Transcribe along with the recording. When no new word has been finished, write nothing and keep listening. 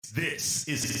This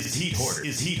is Heat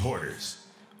Hoarders.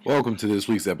 Welcome to this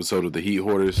week's episode of the Heat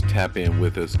Hoarders. Tap in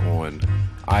with us on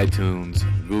iTunes,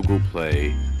 Google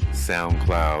Play,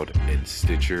 SoundCloud, and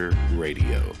Stitcher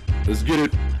Radio. Let's get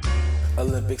it.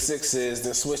 Olympic sixes,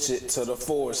 then switch it to the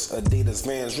force. Adidas,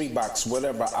 Vans, Reeboks,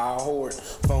 whatever I hoard.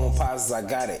 Phone posits, I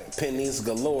got it. Pennies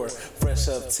galore. Fresh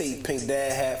up tea, pink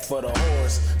dad hat for the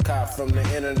horse. Cop from the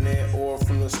internet or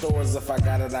from the stores. If I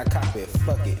got it, I cop it.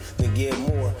 Fuck it, then get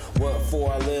more. What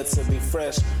for? I live to be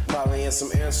fresh. Probably in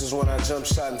some answers when I jump,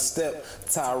 shot, and step.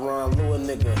 Tyron Lue a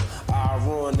nigga. I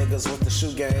ruin niggas with the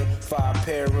shoe game. 5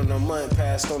 pair in a month,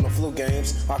 passed on the flu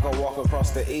games. I can walk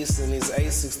across the east in these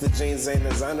Asics. The jeans ain't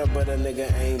designer, but a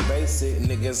nigga ain't basic.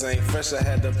 Niggas ain't fresh, I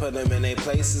had to put them in their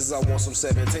places. I want some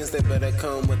 17s, they better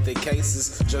come with the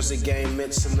cases. Jersey game,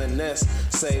 Mitch in the nest.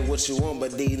 Say what you want,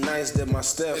 but D nice did my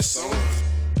steps. It's on.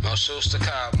 More shoes to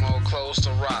cop, more clothes to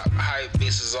rock. Hype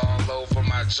beats is all over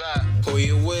my job. Who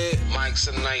you with? Mike's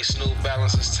a nice, New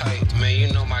Balance is tight. Man,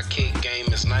 you know my kick game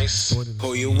is nice.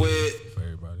 Who you with? For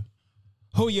everybody.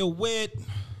 Who you with?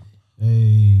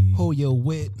 Hey. Who you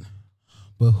with?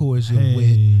 But who is your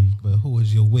with? But who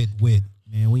is your with?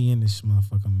 Man, we in this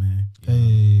motherfucker, man. Hey.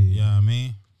 You know what I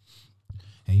mean?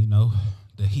 And you know,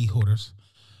 the Heat Hoarders.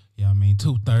 You know what I mean?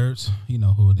 2/3. You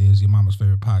know who it is. Your mama's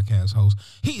favorite podcast host.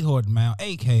 Heat Hoard Mal,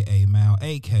 a.k.a. Mal,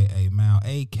 a.k.a. Mal,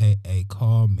 a.k.a.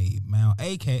 Call Me Mal,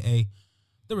 a.k.a.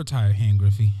 The Retired Hand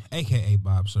Griffey, a.k.a.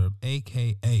 Bob Serb,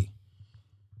 a.k.a.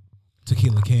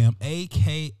 Tequila Cam,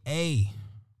 a.k.a.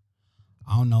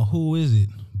 I don't know who is it,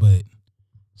 but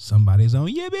somebody's on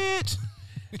your bitch.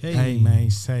 Hey, man,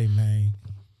 say, man.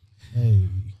 Hey.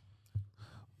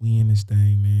 We in this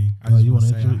thing, man. You want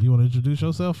to introduce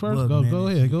yourself first? Look, Go man,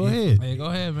 ahead. Hey, go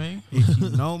ahead, man. If you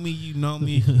know me, you know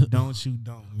me. If you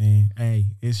don't, man. Hey,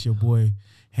 it's your boy,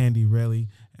 Handy Relly.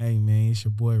 Hey, man, it's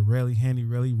your boy, Relly, Handy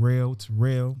Relly, Rail to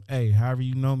Rail. Hey, however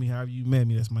you know me, however you met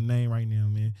me, that's my name right now,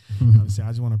 man. You know what I'm saying?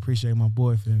 I just want to appreciate my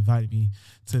boy for inviting me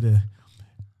to the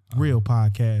real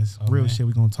podcast. Real shit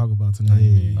we're going to talk about tonight,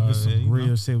 man. There's some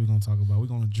real shit we're going to talk about. We're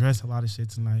going to address a lot of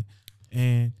shit tonight.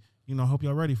 And, you know, I hope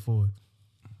y'all ready for it.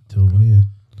 Tune in.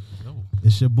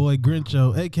 It's your boy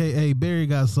Grincho, a.k.a. Barry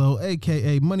Got Soul,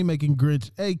 a.k.a. Money Making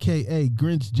Grinch, a.k.a.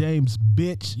 Grinch James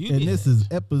Bitch. This is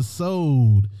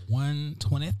episode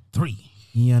 123.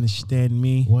 You understand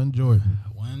me? One Jordan.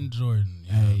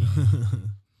 Yeah. Hey.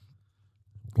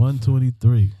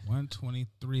 123.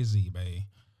 123Z, babe.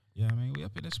 Yeah, I mean, we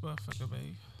up in this motherfucker,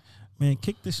 babe. Man,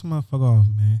 kick this motherfucker off,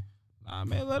 man. Nah,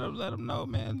 man, let him know,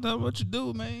 man. Tell him what you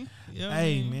do, man. You know what I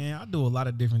mean? Man, I do a lot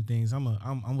of different things. I'm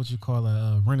what you call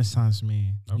a renaissance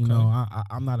man. Okay. You know,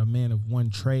 I'm not a man of one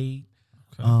trade.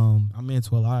 Okay. I'm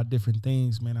into a lot of different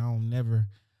things, man. I don't never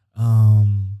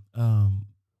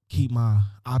keep my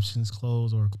options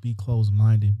closed or be closed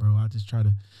minded, bro. I just try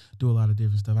to do a lot of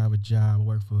different stuff. I have a job. I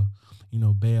work for,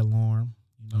 Bay Alarm.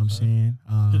 You know what I'm saying?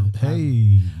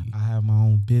 I have my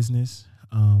own business.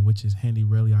 Which is Handy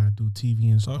Relly. I do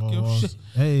TV installs. Talk your shit.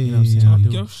 Hey, you know what I'm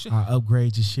saying? Your shit. I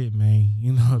upgrade your shit, man.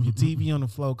 You know, if your TV on the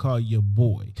floor, call your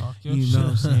boy. Talk your you shit. know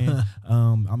what I'm saying?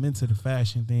 I'm into the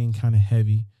fashion thing, kind of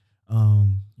heavy. You know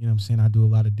what I'm saying? I do a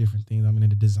lot of different things. I'm into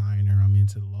the designer. I'm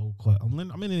into the low club. I'm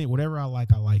into it. Whatever I like.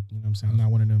 You know what I'm saying? I'm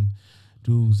not one of them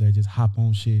dudes that just hop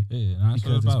on shit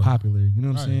because it's popular. You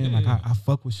know what I'm saying? I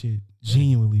fuck with shit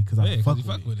genuinely because I fuck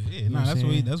with it. Yeah, that's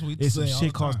what we if say. some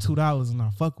shit costs $2 and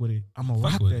I fuck with it, I'm gonna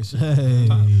rock that shit. Hey.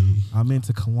 I'm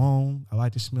into cologne. I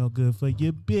like to smell good for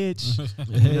your bitch.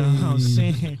 You know what I'm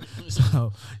saying?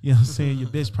 So, you know what I'm saying? Your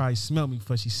bitch probably smelled me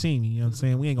before she seen me. You know what I'm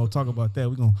saying? We ain't gonna talk about that.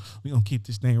 We gonna keep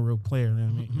this thing a real player. You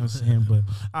know what I'm saying? But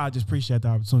I just appreciate the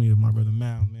opportunity of my brother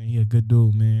Mal, man. He a good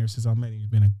dude, man. Ever since I met him, he's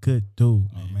been a good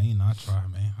dude, man. Man, you know, I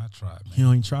tried, man. You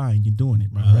know, you trying, you're doing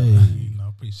it, bro. Hey, you know,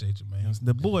 appreciate you, man.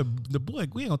 The boy,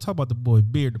 we ain't gonna talk about the boy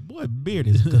Beard. The boy Beard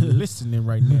is listening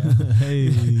right now. Hey,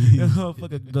 that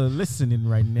motherfucker listening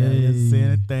right now. You know what I'm saying?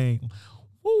 That thing.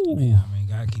 Woo. Yeah, I mean,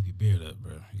 gotta keep your beard up,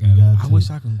 bro. I wish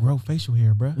I can grow facial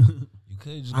hair, bro. You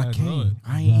could just I gotta grow it. can't.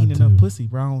 I ain't eating enough pussy,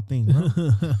 bro. I don't think, bro.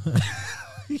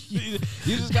 You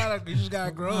just gotta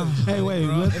grow it. Hey, wait.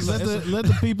 Let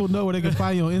the people know where they can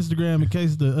find you on Instagram in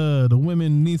case the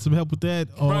women need some help with that,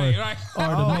 or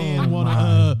the man want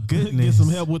to get some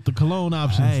help with the cologne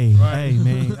options. Hey,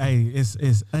 man. Hey, it's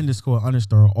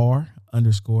 __R_E_L_L_Y_.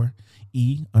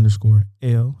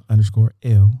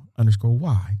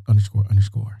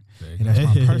 And that's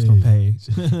my personal page.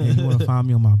 And you want to find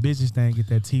me on my business thing, get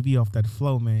that TV off that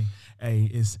flow, man. Hey,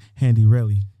 it's Handy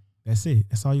Relly. That's it.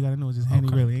 That's all you gotta know is just Handy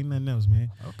Relly. Ain't nothing else, man.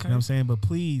 Okay. You know what I'm saying? But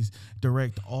please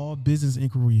direct all business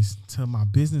inquiries to my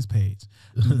business page.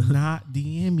 Do not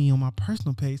DM me on my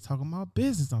personal page talking about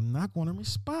business. I'm not going to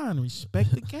respond. Respect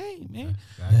the game, man.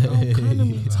 Don't come to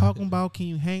me talking about, can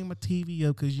you hang my TV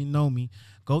up because you know me.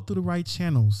 Go through the right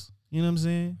channels. You know what I'm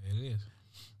saying? It is.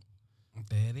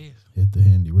 There it is. Hit the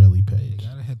Handy Relly page. You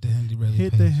gotta hit the Handy Relly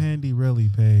page. Hit the Handy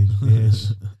Relly page,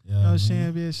 bitch. You know what I'm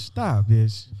saying, bitch? Stop,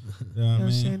 bitch. You know what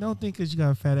I'm saying? Don't think because you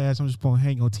got a fat ass, I'm just going to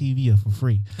hang your TV up for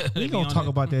free. We going to talk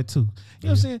about that too. You know what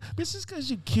I'm saying? Bitch, just because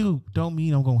you cute don't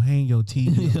mean I'm going to hang your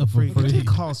TV up for free. It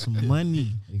costs some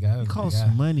money. It costs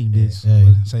some money, bitch.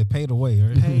 Hey, say pay the way,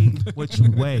 right? Pay what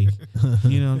you weigh.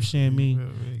 You know what I'm saying, me?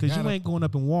 Because you ain't going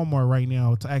up in Walmart right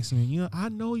now to ask me, you know, I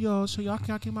know y'all, so y'all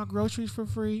can get my groceries for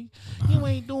free. You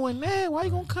ain't doing that. Why you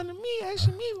going to come to me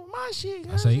asking me for my shit?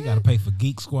 I say you got to pay for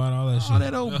Geek Squad, all that shit. All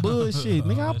that old bullshit.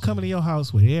 Nigga, I'm coming to your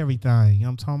house with everything. You know what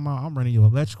I'm talking about? I'm running your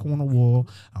electrical on the wall.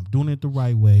 I'm doing it the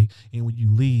right way. And when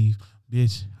you leave,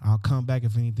 bitch, I'll come back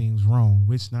if anything's wrong.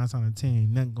 Which 9 out of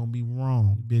 10, nothing gonna be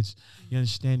wrong, bitch. You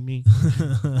understand me?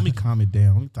 Let me calm it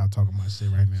down. Let me stop talking my shit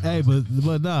right now. Hey,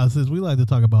 but nah, since we like to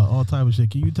talk about all type of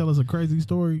shit, can you tell us a crazy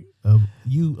story of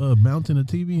you mounting a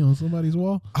TV on somebody's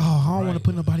wall? Oh, I don't want to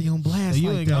put nobody on blast.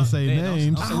 You ain't gotta say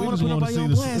names. I don't We want just to put want to nobody see on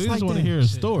the. blast We just like want to that. hear a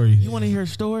story. You want to hear a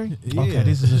story? Yeah. Okay,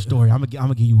 this is a story. I'm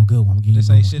gonna give you a good one. I'm gonna give you.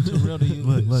 They say shit too real to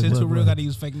use. Shit too real. Look. Got to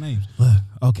use fake names. Look,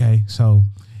 okay, so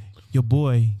your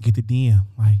boy get the DM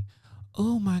like,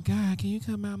 oh my God, can you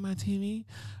come out my TV?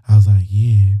 I was like,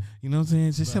 yeah. You know what I'm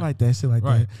saying? Just shit like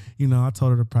that. You know, I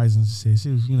told her the price and she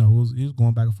was, you know, it was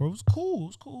going back and forth. It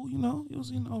was cool, you know. It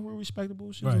was, you know, real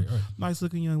respectable. She was a nice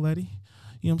looking young lady.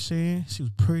 You know what I'm saying? She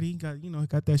was pretty, got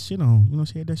that shit on. You know,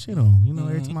 she had that shit on. You know,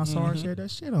 every time I saw her, she had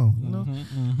that shit on, you know?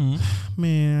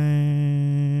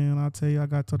 Man, I'll tell you, I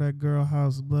got to that girl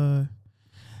house, blood.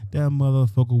 That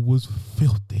motherfucker was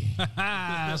filthy.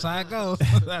 That's how it goes.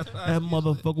 That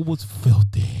motherfucker was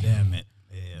filthy. Damn it.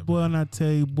 Yeah, boy, and I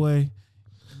tell you, boy.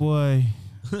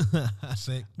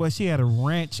 Sick. But she had a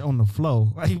ranch on the floor.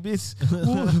 Like, bitch,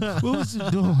 what was you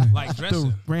doing? Like dressing.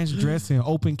 The ranch dressing,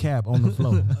 open cap on the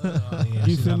floor. Yeah,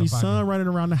 you feel me? Son running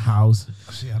around the house,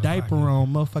 diaper on,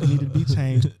 motherfucker needed to be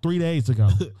changed 3 days ago.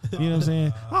 You know what I'm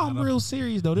saying? Oh, I'm real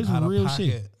serious, though. This is real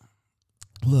shit.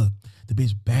 Look, the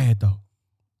bitch bad, though.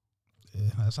 Yeah,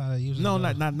 that's how they usually. No,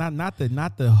 not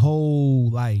the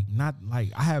whole not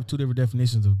I have two different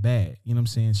definitions of bad. You know what I'm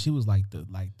saying? She was like the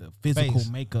physical Face.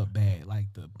 makeup bad,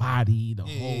 like the body, the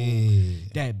whole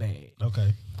that bad.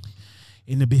 Okay.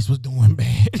 And the bitch was doing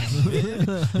bad.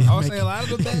 I would say a lot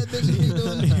of the bad bitches be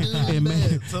doing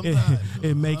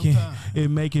bad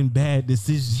and making bad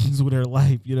decisions with her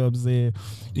life. You know what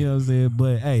I'm saying?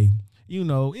 But hey, you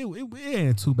know, it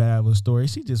ain't too bad of a story.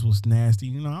 She just was nasty.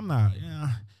 You know, I'm not.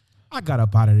 I got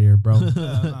up out of there, bro.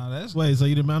 Wait, so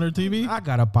you didn't mount her TV? I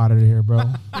got up out of there, bro.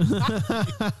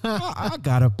 I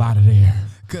got up out of there.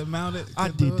 Couldn't mount it. I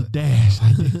did the dash.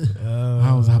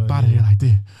 I was up out of there like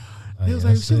this.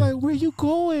 She's like, where you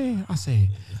going? I said,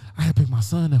 I had to pick my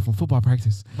son up from football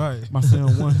practice. Right. My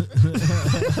son won.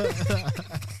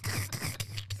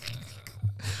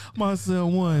 My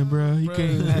son won, bro. He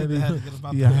can't. I had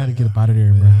to get up out of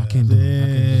there, bro. I can't do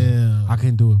it. I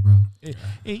couldn't do it, bro.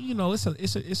 And you know, it's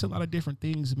a lot of different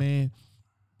things, man.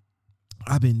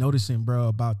 I've been noticing, bro,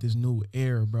 about this new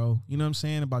era, bro. You know what I'm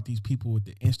saying? About these people with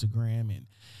the Instagram, and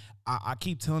I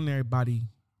keep telling everybody,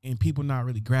 and people not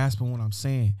really grasping what I'm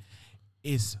saying.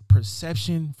 It's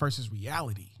perception versus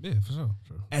reality. Yeah, for sure.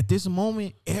 At this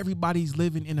moment, everybody's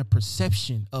living in a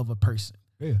perception of a person.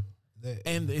 Yeah.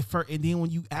 And then when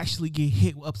you actually get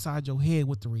hit upside your head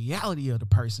with the reality of the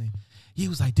person, he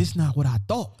was like, this not what I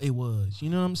thought it was. You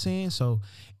know what I'm saying? So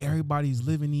everybody's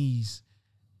living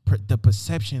the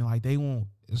perception, like they want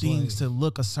things to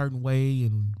look a certain way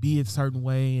and be a certain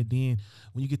way. And then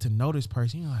when you get to know this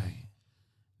person, you're like,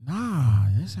 nah,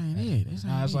 this ain't it.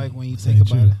 It's like when you think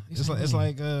about it. It's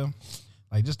like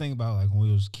just think about like when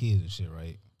we was kids and shit,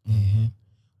 right? Mm-hmm. And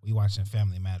we watching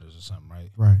Family Matters or something,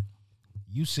 right? Right.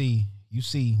 You see,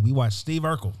 we watch Steve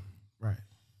Urkel. Right.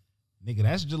 Nigga,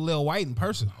 that's Jaleel White in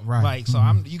person. Right. Like, so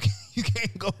you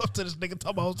can't go up to this nigga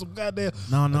talking about some goddamn.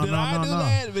 No.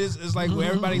 That. It's like with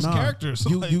everybody's characters.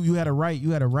 You had a right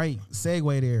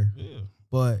segue there. Yeah.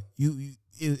 But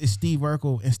it's Steve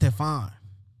Urkel and Stefan.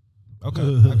 Okay,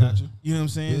 I got you. You know what I'm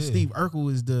saying? Yeah. Steve Urkel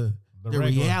is the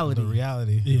reality. The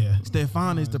reality. Yeah.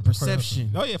 Stefan is the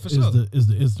perception. Oh yeah, for sure. Is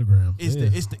the Instagram. It's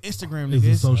the Instagram, It's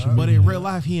nigga. the social But media. in real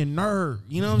life, he a nerd.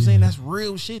 You know what I'm saying? That's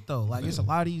real shit though. Like it's a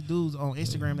lot of these dudes on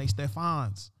Instagram, they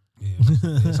Stefans. Yeah.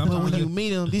 But when you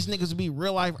meet them, these niggas be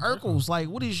real life Urkels. Like,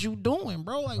 what is you doing,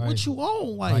 bro? Like, what you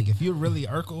on? Like if you're really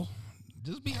Urkel,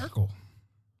 just be Urkel.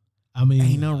 I mean,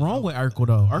 ain't nothing wrong with Urkel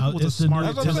though. Urkel was a smart.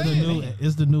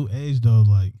 It's the new age though.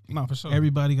 Like, No, for sure.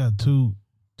 everybody got two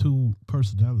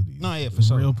personalities. No, yeah, for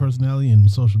sure. Real personality and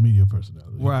social media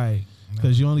personality. Right.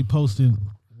 Because you're only posting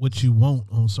what you want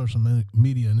on social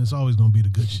media, and it's always gonna be the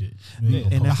good shit. You ain't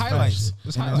gonna and post that's the highlights. shit.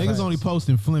 It's And highlights. Niggas only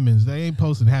posting Flemings. They ain't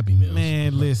posting Happy Meals.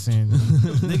 Man, listen,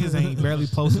 niggas ain't barely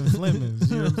posting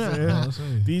Flemings. You know what I'm I'm saying?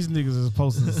 saying. These niggas is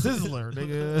posting Sizzler,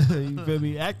 nigga. You feel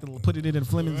me? Acting, put it in a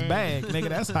Fleming's bag, nigga.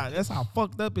 That's how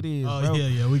fucked up it is, Oh bro.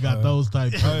 yeah, we got those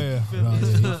type. Oh yeah, Feel me? No,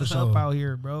 It's yeah, fucked for up sure. out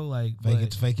here, bro. Like,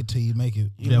 Fake it till you make it.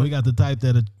 Yeah, we got the type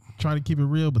that are trying to keep it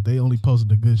real, but they only posting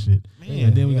the good shit. Man,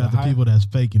 and then we yeah, got the high- people that's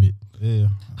faking it. Yeah,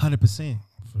 100%.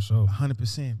 for sure.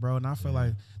 100%, bro. And I feel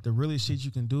like the realest shit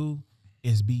you can do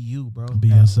is be you, bro.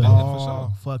 Be At yourself.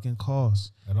 all fucking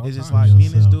costs. At all It's just times. like me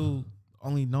and this Yourself. dude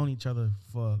only known each other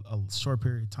for a short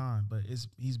period of time, but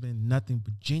he's been nothing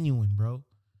but genuine, bro.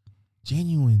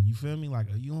 Genuine. You feel me? Like,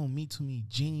 you don't meet too many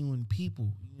genuine people.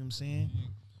 You know what I'm saying?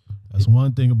 That's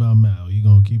one thing about Mal. You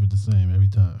gonna keep it the same every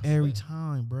time. Every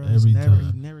time, bro. Every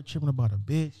time. He never tripping about a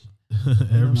bitch. You know what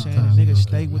I'm every saying? time. The we nigga gonna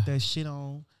stay keep with it. that shit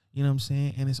on. You know what I'm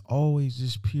saying? And it's always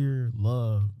just pure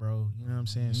love, bro. You know what I'm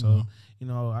saying? So, you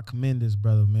know, I commend this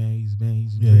brother, man. He's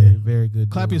Yeah, very, yeah. very good.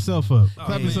 Clap dude, yourself man. up. Oh,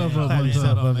 Clap yeah, yourself yeah. up Clap one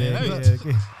yourself time. up, man. man. Hey,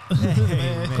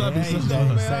 Hey, clap man, yourself I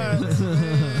ain't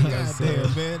up. gotta say it.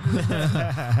 Goddamn,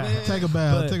 man. Take a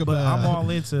bow. Take a But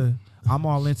bow. I'm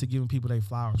all into giving people their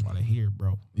flowers while they're here,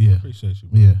 bro. Yeah. Appreciate you,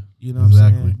 bro. Yeah. You know what I'm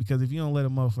Exactly. saying? Because if you don't let a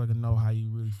motherfucker know how you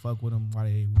really fuck with them while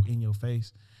they in your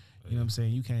face, you know what I'm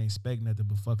saying? You can't expect nothing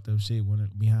but fucked up shit when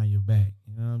it behind your back.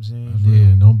 You know what I'm saying? Yeah,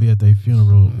 and don't be at their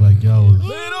funeral like y'all was. Man,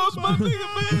 that was my nigga,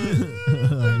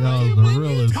 man. Like y'all was the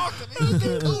realest. You can't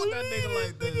do that nigga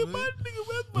like that, man. My nigga,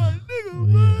 that's my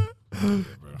nigga, Yeah.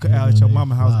 Out at your Giving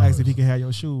mama they house, flowers. ask if he can have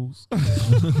your shoes. Nah,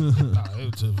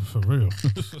 it was for real.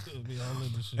 Be all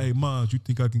in the shit. Hey, Mons, you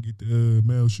think I can get the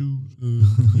male shoes? You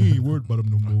ain't worried about them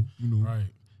no more. You know. Right.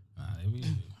 Nah, they be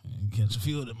catch a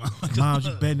few of them. Moms,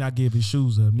 you better not give his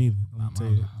shoes up neither. Nah, I'll tell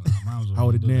you. moms would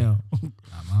Hold it do that. down.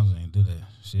 Nah, moms ain't do that.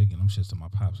 Shit, get them shits to my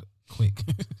pops quick.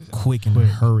 Quick and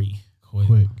hurry.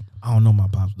 Quick. I don't know my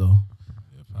pops though.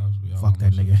 Yeah, pops be all Fuck on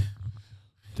that my nigga.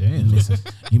 Damn.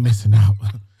 You missing out.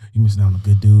 You missing out on a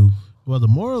good dude. Well, the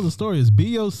moral of the story is be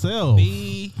yourself.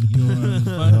 Be your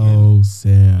fucking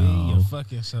Yourself. be your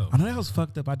fucking self. I know that was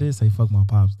fucked up. I did say fuck my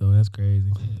pops though. That's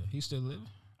crazy. Yeah, he still living.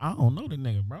 I don't know the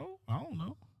nigga, bro. I don't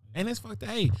know. And it's fucked up.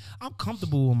 Hey, I'm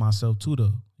comfortable with myself too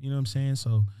though. You know what I'm saying?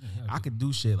 So I could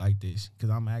do shit like this because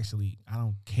I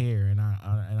don't care and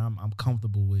I'm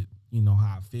comfortable with, you know,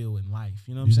 how I feel in life.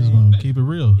 You know what I'm You just saying? gonna keep it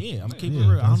real. Yeah, I'm keeping Yeah, it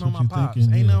real. I that's don't know what my you pops.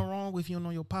 thinking, Ain't yeah. nothing wrong with if you don't know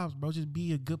your pops, bro. Just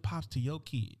be a good pops to your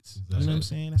kids. You know what I'm it.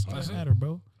 saying? That's all That's that it. matter,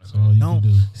 bro. That's all you Don't.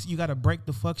 can do. You got to break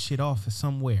the fuck shit off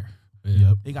somewhere.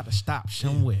 Yep. They got to stop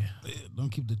somewhere. Yeah, don't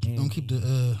keep the You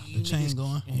chain niggas-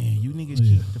 going. Yeah, you niggas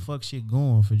Yeah. keep the fuck shit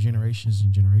going for generations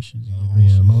and generations. And Yeah,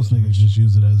 generations. most niggas just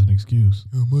use it as an excuse.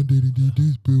 Yeah, my daddy did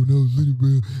this, bro. When I was little,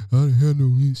 bro, I didn't have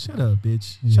no hits. Shut up,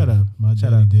 bitch. Yeah, Shut up. My Shut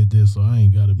daddy up. did this, so I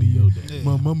ain't gotta be your daddy. Yeah.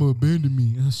 My mama abandoned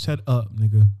me. Shut up,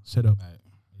 nigga. Shut up.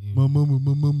 My mama.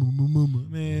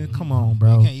 Man, come on, You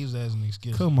bro. can't use that as an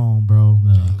excuse. Come on, bro.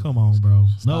 No. Come on, bro.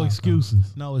 No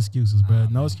excuses. No excuses, bro.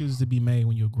 No excuses to be made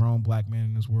when you're a grown black man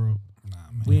in this world. Nah,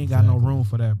 man. We ain't got no Exactly. room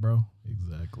for that, bro.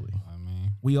 Exactly. I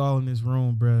mean, We all in this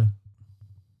room, bro.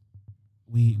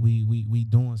 We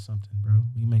doing something, bro.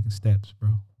 We making steps, bro.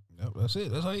 yep, that's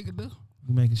it. That's all you can do.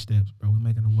 We making steps, bro. We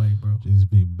making a way, bro. Just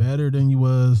be better than you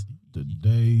was the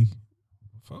day.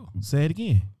 Say it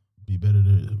again. Be better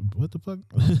than what the fuck?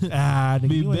 Nigga,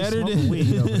 Be you ain't better smoking than-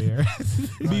 weed over there.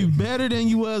 Be better than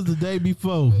you was the day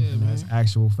before. Yeah, man. That's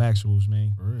actual factuals,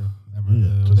 man. For real. Never,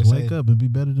 Yeah, what they just say? wake up and be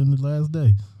better than the last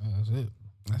day. That's it.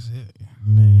 That's it.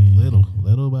 Man.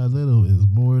 Little by little is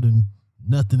more than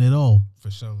nothing at all,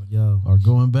 For sure. Yo. or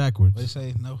going backwards. What they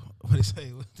say? No. What they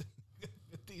say? What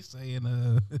they say in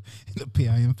the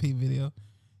PIMP video?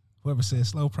 Whoever said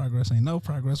slow progress ain't no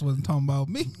progress wasn't talking about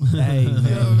me. Hey, You know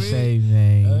what I man. mean? Say,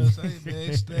 man. Say,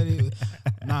 man, steady.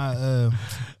 Nah,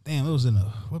 damn, it was in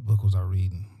what book was I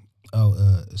reading?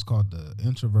 Oh, it's called The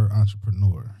Introvert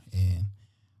Entrepreneur. And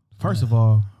First of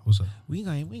all, what's up? we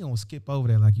gonna skip over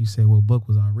that like you said. What book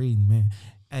was I reading, man?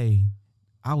 Hey,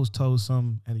 I was told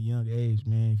something at a young age,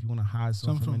 man. If you want to hide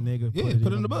something from a nigga, Yeah,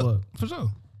 put it in the book. For sure.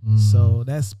 So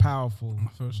that's powerful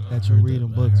For sure. that you're heard reading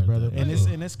that. I books, heard brother. that And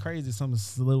before. it's crazy. Something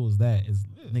as little as that is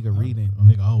nigga reading. A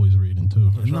nigga always reading too.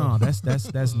 No,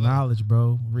 that's knowledge,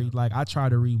 bro. Read like I try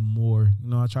to read more. You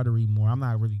know, I try to read more. I'm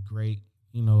not really great.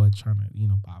 trying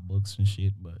to buy books and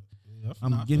shit. But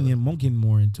I'm getting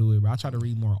more into it. But I try to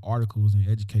read more articles and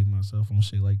educate myself on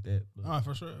shit like that. But. Oh,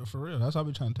 for sure, for real. That's what I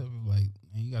be trying to tell people. Like,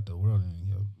 man, you got the world in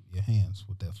your hands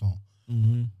with that phone.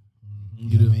 Mm-hmm.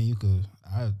 You know what I mean? You could.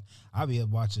 I be up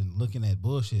looking at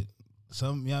bullshit.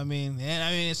 Some, you know what I mean? And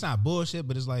I mean, it's not bullshit,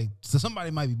 but it's like, so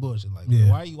somebody might be bullshit. Like,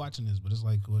 why are you watching this? But it's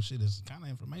like, well, shit, it's kind of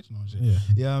informational and shit. Yeah.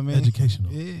 You know what I mean? Educational.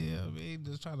 Yeah, I mean,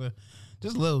 just try to,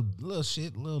 just little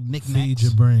shit, little knickknacks. Feed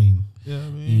your brain. You know what I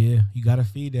mean? Yeah, you got to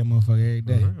feed that motherfucker every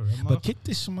day. Real, but kick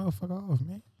this motherfucker off,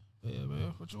 man. Yeah,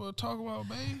 man. What you want to talk about,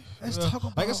 man? Let's talk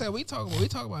about. Like I said, we talk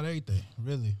about everything,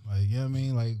 really. Like, you know what I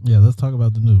mean? Like, yeah, let's talk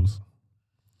about the news.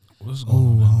 What's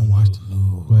going on? I don't watch the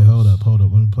news. Wait, hold up. Let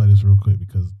me play this real quick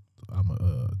because I'm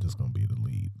just gonna be the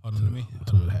lead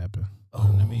to what happened.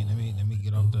 Let me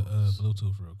get off the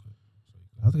Bluetooth real quick.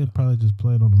 I think I'd probably just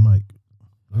play it on the mic.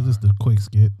 It's just a quick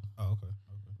skit. Oh, okay.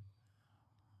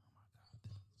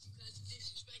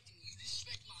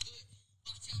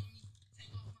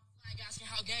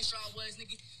 How gangster I was,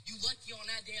 nigga. You lucky on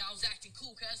that day I was acting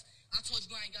cool, cuz. I told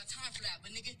you I ain't got time for that,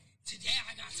 but nigga, today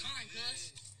I got time,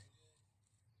 cuz.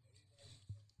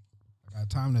 I got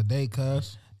time today,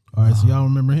 cuz. All right, so y'all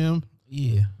remember him?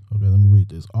 Yeah. Okay, let me read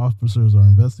this. Officers are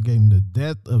investigating the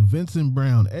death of Vincent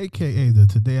Brown, a.k.a. the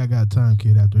Today I Got Time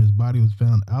kid, after his body was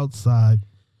found outside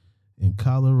in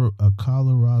a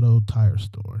Colorado tire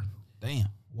store. Damn.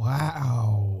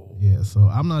 Wow. Yeah, so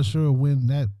I'm not sure when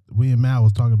that we and Mal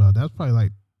was talking about. That's probably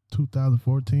like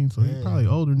 2014, so he's probably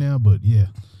older now, but yeah.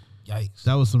 Yikes.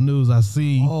 That was some news I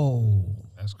seen. Oh.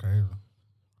 That's crazy.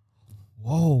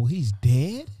 Whoa, he's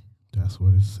dead? That's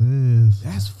what it says.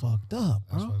 That's fucked up,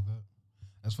 bro. That's fucked up.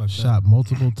 That's fucked up. Shot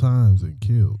multiple times and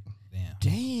killed.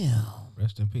 Damn.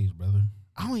 Rest in peace, brother.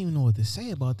 I don't even know what to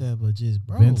say about that, but just,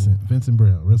 bro. Vincent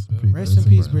Brown. Rest in peace. Rest in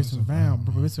peace, Vincent Brown.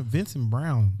 Vincent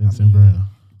Brown. Vincent Brown.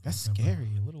 That's scary.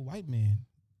 A little white man.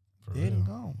 Dead and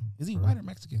gone. Is he white or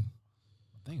Mexican?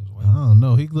 I think it was I white. don't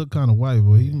know. He looked kind of white,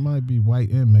 but he might be white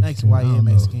and Mexican. White and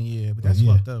know. Mexican, yeah. But that's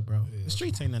Yeah. fucked up, bro. The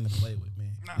streets ain't nothing to play with,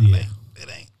 man. Nah, Yeah. man, it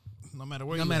ain't. No matter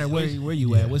where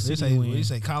you at. What They city you in? you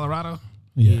say Colorado?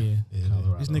 Yeah.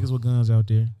 Colorado. There's niggas with guns out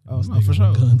there. Oh, no, for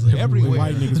sure. guns Everywhere.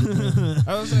 White niggas with guns.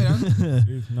 I was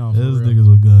saying, No, for There's real. niggas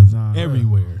with guns Nah,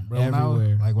 everywhere. bro,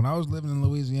 Everywhere. when I was living in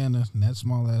Louisiana, in that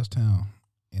small ass town,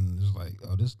 and it's like,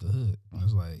 oh, this is the hood. And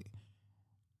it's like,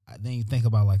 then you think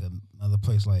about like another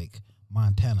place like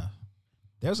Montana.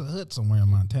 There's a hood somewhere in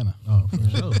Montana. Oh, for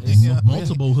sure. Yeah.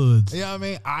 Multiple hoods. You know what I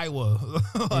mean? Iowa.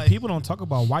 And people don't talk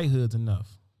about white hoods enough.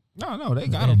 No, they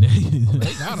got them. They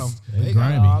They got them. They They got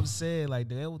grimy. them. I'm saying like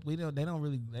they don't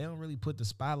really put the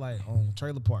spotlight on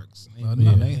trailer parks. No,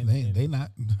 Yeah. they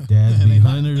not. Dads They be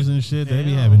not. hunters and shit. They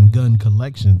be Hell. having gun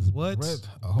collections. What?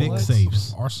 A whole Big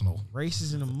safes. arsenal.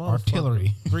 Races in the motherfucker.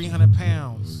 Artillery. 300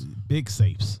 pounds. Big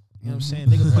safes. You know what I'm saying?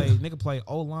 Nigga play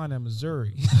O-line at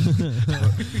Missouri.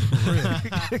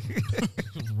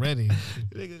 Ready.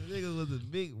 nigga was a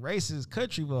big racist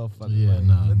country motherfucker. Yeah, like,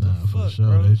 nah, what the for fuck, sure.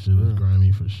 bro? That shit is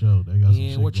grimy for sure. They got some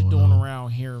Yeah, shit what you going doing on.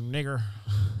 around here, nigger?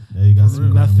 They got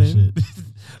some grimy Nothing. shit.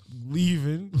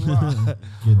 Leaving.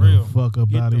 Get Real. the fuck up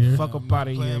Get out the of here. fuck up out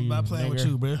of here. I'm not playing with nigger.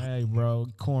 you, bro. Hey, bro,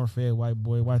 corn-fed white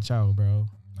boy, watch out, bro.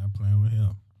 Not playing with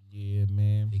him. Yeah,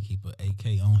 man. He keep an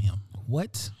AK on him.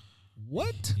 What?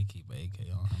 What? He keep an AK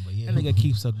on him. But yeah, That nigga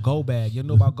keeps a go bag. You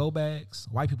know about go bags?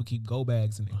 White people keep go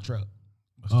bags in their truck.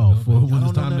 Oh, for when Y'all it's don't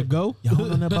know time to that- go? Y'all don't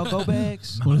know nothing about go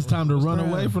bags? When it's time to run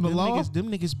away from the them law? Them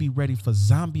niggas be ready for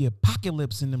zombie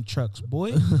apocalypse in them trucks,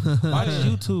 boy. Watch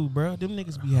YouTube, bro. Them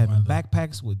niggas be having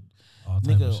backpacks with All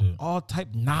type of shit. all type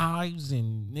knives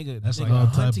and That's nigga like all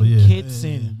type of- hunting yeah. kits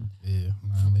and yeah.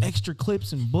 Nah, they- extra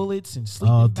clips and bullets and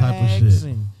sleeping All type of bags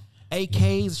shit. and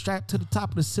AKs strapped to the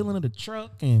top of the ceiling of the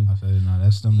truck and I said no.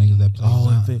 That's them niggas that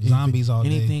play if zombies all day.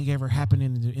 anything ever happened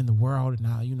in the world, and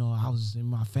I was in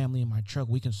my family in my truck,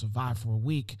 we can survive for a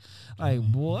week. Like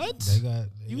what? They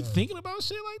You got, thinking about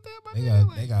shit like that, my They nigga?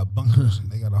 got they got bunkers.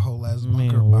 They got a whole ass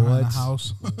bunker Man, behind the what?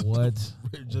 house, What?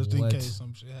 just in What? case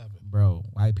some shit happen. Bro,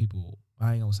 white people.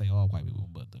 I ain't gonna say all white people,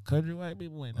 but the country white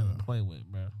people ain't nothing to play with,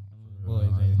 bro. Boys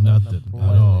ain't Nothing to play at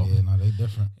with. all. Yeah, no, they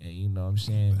different. And you know what I'm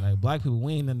saying? Like black people,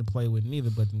 we ain't nothing to play with neither,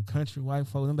 but them country white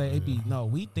folks, them they be no,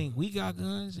 we think we got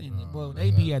guns and bro, they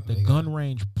be at the gun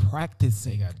range They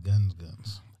practicing. got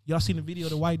guns. Y'all seen the video of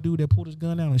the white dude that pulled his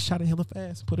gun out and shot it hella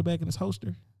fast and put it back in his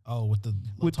holster? Oh, with the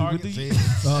With the- targets. with the-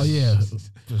 Yeah. Oh, yeah.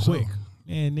 For Quick. sure.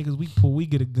 Man, niggas, we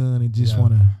get a gun and just Yeah,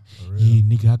 wanna, for real. yeah,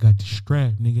 nigga, I got the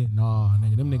strap, nigga. Nah,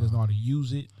 nigga, them niggas know how to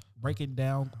use it, break it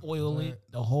down, oil it,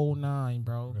 the whole nine,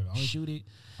 bro. Real. Shoot it.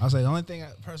 I say the only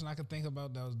person I could think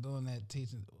about that was doing that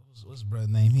teaching What's his brother's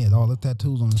name? He had all the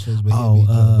tattoos on his face, but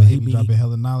he be dropping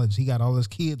hella knowledge. He got all his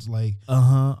kids like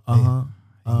the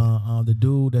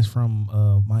dude that's from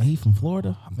he from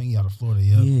Florida. I think he out of Florida.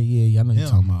 Yeah. I know you're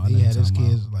talking about. He had his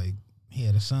kids like. He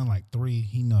had a son like 3.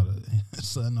 His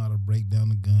son know how to break down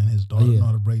the gun. His daughter know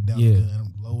how to break down the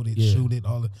gun, load it, shoot it,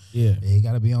 all the. Yeah, you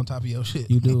got to be on top of your shit.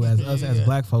 You do. As us as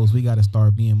black folks, we got to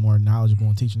start being more knowledgeable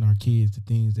and teaching our kids the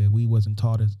things that we wasn't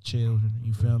taught as children.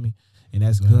 You feel me? And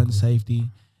that's gun safety.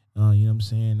 You know what I'm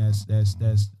saying?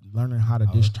 That's learning how to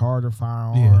discharge a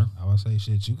firearm. Yeah, I would say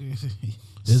shit. You can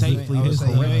safely the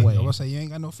correct way. I would say you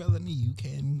ain't got no felony. You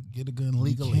can get a gun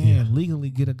legally. You can legally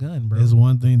get a gun, bro. There's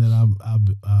one thing that I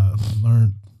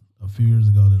learned a few years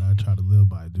ago that I try to live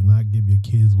by. Do not give your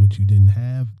kids what you didn't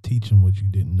have. Teach them what you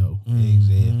didn't know.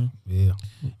 Mm-hmm. Yeah.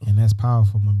 And that's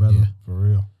powerful, my brother. Yeah, for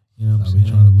real. You know what I'm saying?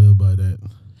 Trying to live by that.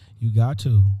 You got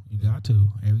to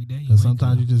every day. Because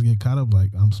sometimes you just get caught up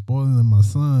like I'm spoiling my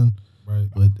son, right?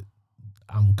 But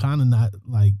I'm kind of not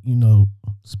like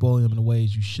spoiling him in the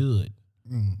ways you should.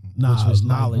 Nah, which was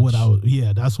knowledge.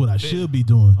 That's what I should be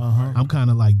doing. I'm kind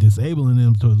of like disabling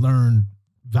them to learn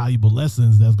valuable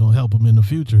lessons that's gonna help them in the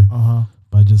future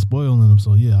by just spoiling them.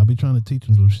 So yeah, I'll be trying to teach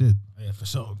them some shit. Yeah, for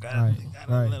sure. Gotta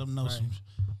let them know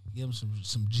give them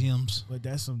some gems. But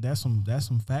that's some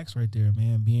facts right there,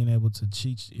 man. Being able to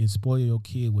teach and spoil your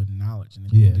kid with knowledge and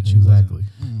that you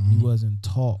wasn't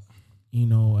taught.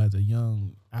 As a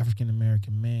young African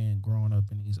American man growing up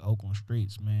in these Oakland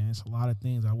streets, man, it's a lot of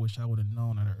things I wish I would have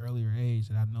known at an earlier age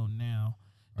that I know now.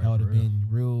 That would have been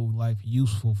real life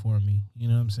useful for me. You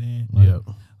know what I'm saying? Yep.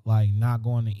 Like not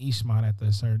going to Eastmont at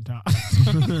a certain time.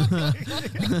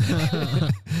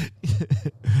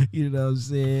 You know what I'm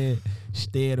saying?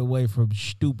 Staying away from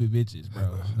stupid bitches,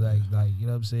 bro. Like you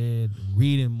know what I'm saying?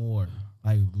 Reading more.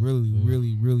 Like really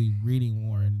reading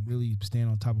more and really staying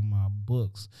on top of my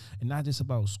books. And not just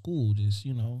about school, just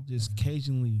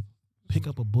occasionally pick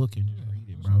up a book and just read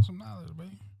it, bro. Some knowledge,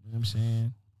 baby. You know what I'm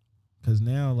saying? Because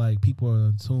now, like, people are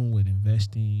in tune with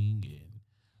investing and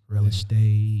real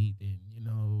estate and,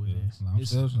 I'm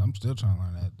still trying to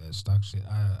learn that stock shit.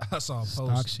 I saw a post.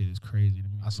 Stock shit is crazy to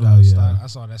me. I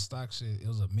saw that stock shit. It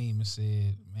was a meme. It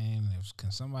said, man,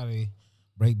 can somebody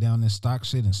break down this stock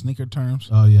shit in sneaker terms?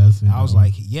 Oh, yeah. I was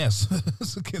like, yes.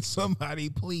 Can somebody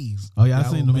please? Oh, yeah. I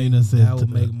seen the meme that said that would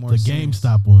make more the sense.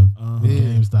 GameStop one. The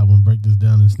GameStop one. Break this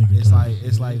down in sneaker terms.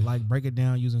 It's like break it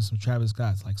down using some Travis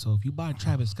Scott's. Like, so if you buy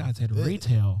Travis Scott's at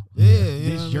retail,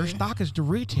 your stock is the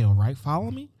retail, right? Follow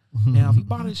me? Now, if you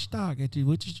buy this stock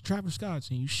which is Travis Scott's,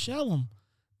 and you sell them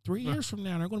 3 years from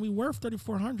now, they're going to be worth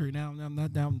 $3,400. Now,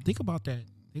 think about that.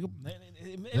 It'll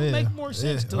make more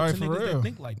sense to niggas that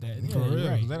think like that. For real.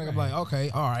 Right, then I'm like,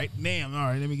 okay, all right,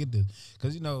 let me get this.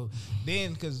 Because,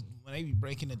 because when they be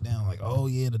breaking it down, like, oh,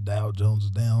 yeah, the Dow Jones is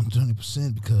down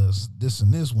 20% because this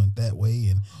and this went that way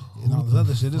and all this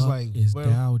other shit. It's like,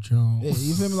 Dow Jones. Yeah,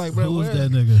 you feel me? Like, bro, who's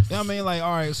that nigga? I mean, like,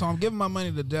 all right, so I'm giving my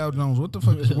money to Dow Jones. What the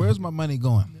fuck where's my money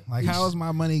going? Like, how is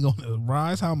my money going to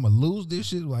rise? How I'm going to lose this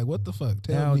shit? Like, what the fuck?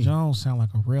 Tell me. Dow Jones sound like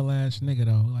a real ass nigga,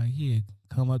 though. Like, he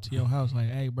come up to your house like,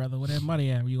 hey, brother, where that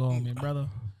money at? You owe me, brother.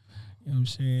 You know what I'm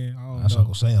saying? That's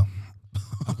Uncle Sam.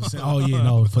 Uncle Sam. Oh, yeah,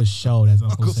 no, for sure. That's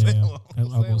Uncle Sam.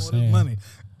 That's Uncle Sam. Money.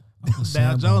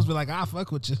 Dow Jones be like, I'll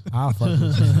fuck with you. I'll fuck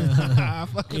with you. I'll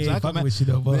fuck with you. I fuck with you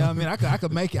though, bro. I mean, I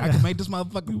could make it. I could make this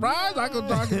motherfucking rise. I could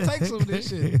take some of this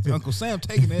shit. Uncle Sam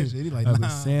taking that shit. He like, Uncle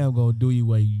Sam gonna do you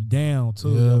way you down too.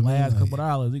 Yeah, the last couple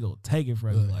dollars, he gonna take it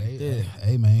from you like that.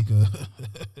 Hey man,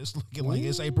 it's looking like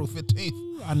it's April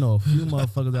 15th. I know a few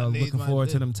motherfuckers that are looking forward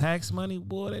to them tax money.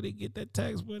 Boy, they didn't get that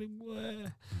tax money, boy.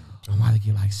 I'm about to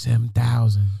get like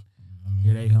 7,000.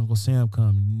 Here they Uncle Sam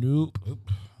come. Nope.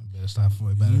 Stop for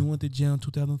it. You went to jail in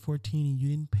 2014 and you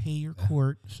didn't pay your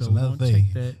court. So another thing.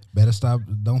 Take that. Better stop.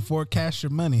 Don't forecast your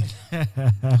money. Hey,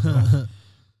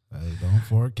 don't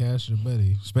forecast your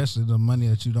money, especially the money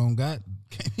that you don't got.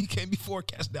 You can't be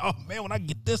forecasting. Oh man, when I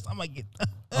get this, I might get.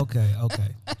 Okay.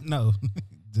 No,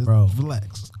 just bro,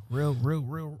 relax. Real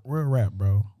rap,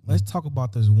 bro. Let's talk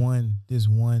about this one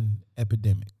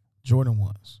epidemic. Jordan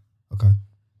 1s. Okay.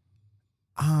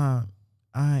 I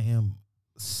am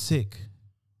sick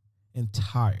and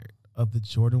tired of the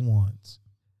Jordan 1s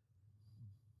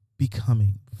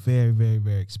becoming very, very,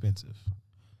 very expensive.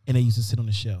 And they used to sit on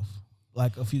the shelf.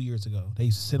 Like a few years ago, they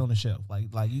used to sit on the shelf. Like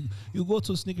you go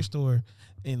to a sneaker store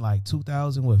in like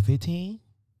 2015?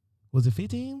 Was it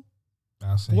 15?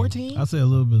 14? I'll say a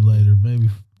little bit later, maybe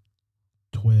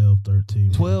 12,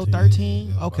 13. 12,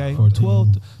 13? Yeah, okay.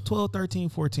 14. 12, 13,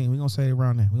 14. We're going to say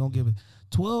around that. We're going to give it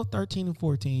 12, 13, and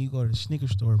 14. You go to the sneaker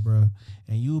store, bro,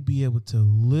 and you'll be able to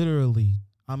literally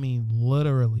I mean,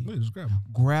 literally. Just grab them.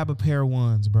 Grab a pair of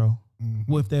ones, bro.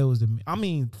 What if that was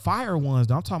fire ones.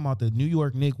 Though. I'm talking about the New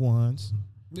York Knicks ones.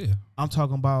 Yeah. I'm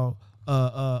talking about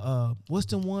what's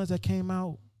the ones that came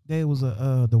out? There was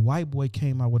the white boy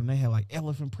came out with them. They had like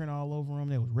elephant print all over them.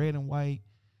 They was red and white.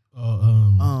 I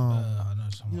know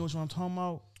You know what I'm talking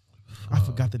about? I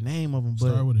forgot the name of them,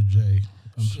 but start with a J.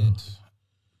 Shit.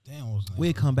 Damn, what was the name?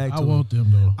 we'll come back to I want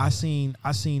them though. I seen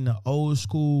the old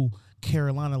school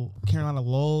Carolina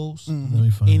Lows Let me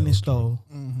find in out. the store.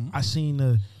 I seen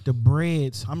the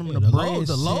breads. I remember the breads.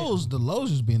 The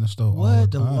Lowe's used to be in the store.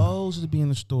 What? The Lowe's used to be in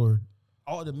the store.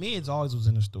 All the mids always was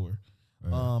in the store.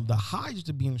 The high used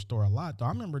to be in the store a lot though. I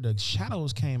remember the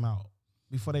shadows came out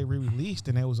before they re-released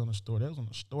and they was on the store. They was on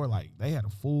the store like they had a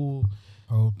full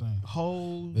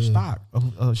whole stock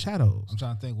of shadows. I'm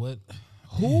trying to think what.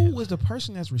 Who was the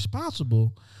person that's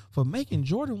responsible for making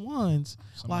Jordan 1s?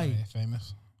 Somebody Like,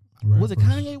 famous. was it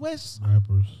Rappers. Kanye West?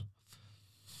 Rappers.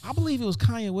 I believe it was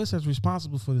Kanye West that's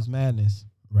responsible for this madness.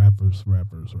 Rappers.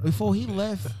 Before he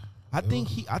left, I think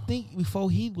before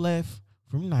he left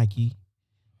from Nike,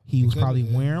 he was probably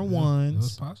wearing It's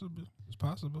ones, possible. It's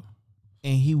possible.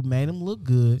 and he made them look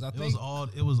good, I It think.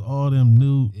 was all them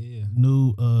new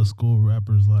school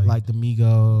rappers like the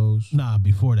Migos. Nah,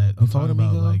 before that. I'm Before talking the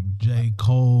about Migos? like J.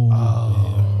 Cole.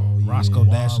 Roscoe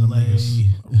Dash and them Wale.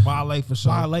 niggas. Wale for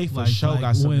sure. Wale for Like, sure like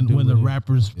got something to do when with the it.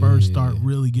 rappers first Yeah. start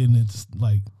really getting into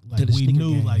like To the we sneaker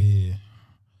knew game. like Yeah.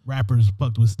 rappers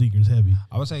fucked with sneakers heavy.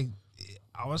 I would say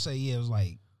yeah, it was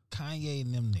like Kanye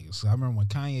and them niggas. I remember when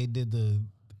Kanye did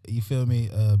you feel me?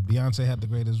 Beyonce had the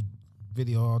greatest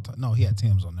video all time. No, he had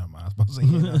Tim's on. Never mind. I was supposed to say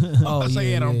he had, I was saying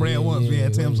he had on bread once. We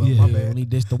had Tim's on. Yeah, My when bad. he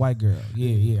dissed the white girl.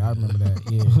 Yeah, I remember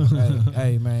that. Yeah,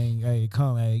 hey man,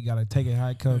 come, you gotta take it how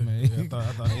it come, man.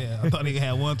 I thought he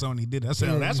had one on. He did. I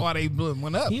said that's why they blew him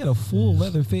went up. He had a full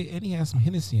leather fit and he had some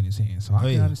Hennessy in his hand, so I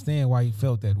can understand why he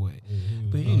felt that way.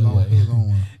 But He anyway, was on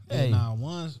one. Hey. Yeah, nah,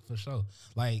 ones for sure.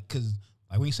 Like, cause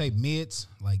like when you say mids,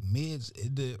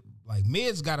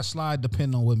 mids got to slide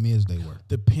depending on what mids they were.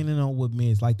 depending on what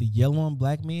mids, like the yellow and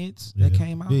black mids that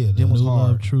came out, Yeah, them was New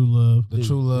hard. Love, True Love. The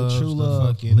True Love, True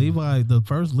Love. fucking Levi, the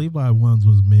first Levi ones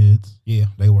was mids. Yeah,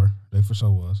 they were. They for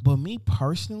sure was. But me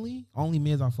personally, only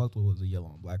mids I fucked with was the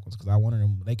yellow and black ones because I wanted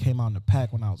them. They came out in the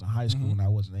pack when I was in high school and I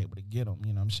wasn't able to get them.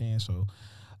 You know what I'm saying? So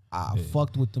I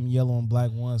fucked with them yellow and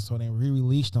black ones. So they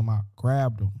re-released them. I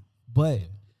grabbed them, but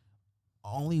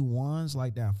only ones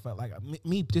like that. I felt like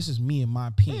me. This is me in my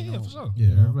opinion. Yeah, for sure. Yeah,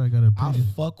 You know? everybody got an I opinion.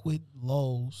 fuck with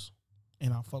lows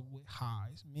and I fuck with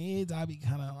highs. Mids, I be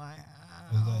kind of like,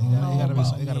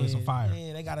 It gotta be some fire.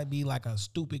 Yeah, they gotta be like a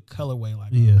stupid colorway, like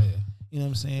Yeah. you know what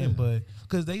I'm saying. But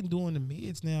because they doing the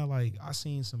mids now, like I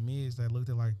seen some mids that looked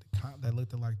at like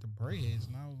the braids,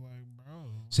 and I was like, bro,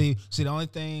 See, the only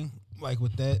thing like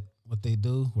with that, what they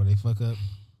do, where they fuck up,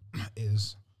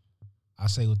 is I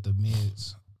say with the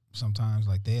mids, sometimes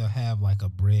like they'll have like a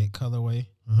bread colorway,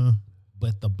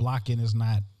 but the blocking is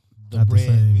not the Not the bread.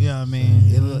 same. You know what I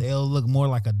mean? It'll look more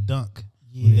like a dunk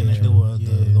than it do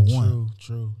the one.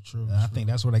 True. And I think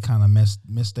that's where they kind of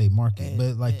missed their market.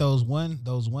 But like those one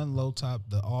low top,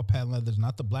 the all patent leathers,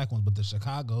 not the black ones, but the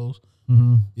Chicago's.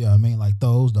 Yeah, I mean like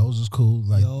those is cool.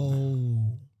 Like, Yo,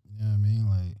 you know what I mean?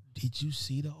 Like, did you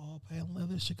see the all patent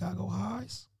leather Chicago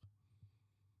highs?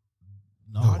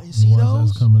 no, I didn't see The ones those.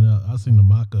 that's coming out. I seen the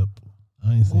mock up.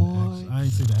 I ain't seen What? I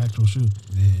ain't seen the actual shoe.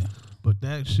 yeah. But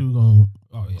that shoe gonna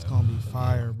Oh yeah, It's gonna be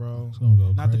fire, bro. it's gonna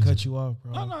go Not crazy. to cut you off,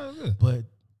 bro. No, it's good. But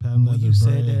Patent when leather you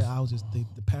said breads. that, I was just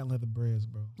thinking the patent leather breads,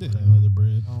 bro. Patent leather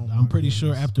bread. Oh, my I'm pretty sure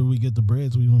goodness. after we get the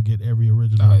breads, we gonna get every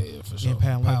original. Oh yeah, for sure.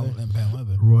 patent leather. And patent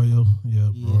leather. Royal. Yeah.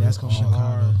 Yeah, that's gonna be Chicago.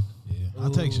 hard. Yeah, I'll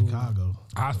take Ooh. Chicago.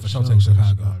 I for sure take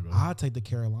Chicago. I'll take the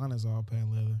Carolinas all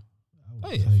patent leather.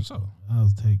 Oh yeah, for sure. I'll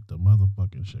take the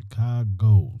motherfucking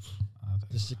Chicago's.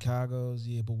 The Chicago's,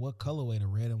 yeah, but what colorway? The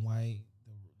red and white,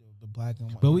 the black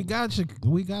and white. But we got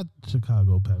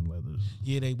Chicago patent leathers.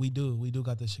 yeah, we do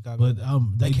got the Chicago. But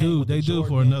they came do with the for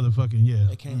Jordan. another fucking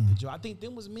They came with the I think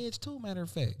them was mids too. Matter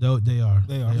of fact, They are.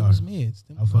 They are. them was mids.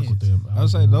 Them I fuck with mids. them. I would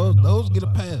say those get a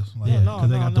pass. Like, Yeah, no, because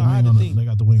they got the no, I had wing to on the think. they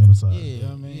got the wing on the side. Yeah, you know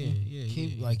what I mean? yeah.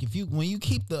 Keep like when you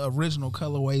keep the original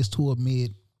colorways to a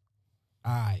mid,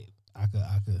 I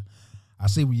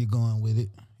see where you're going with it.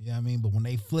 You know what I mean? But when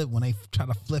they try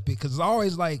to flip it, because it's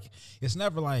always like, it's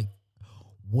never like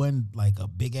one, like a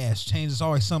big ass change. It's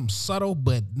always something subtle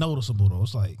but noticeable though.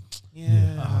 It's like,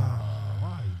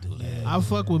 why you do that? I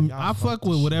fuck with Y'all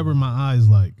with whatever my eyes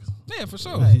like. Yeah, for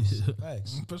sure. Facts.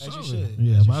 For As you sure. should.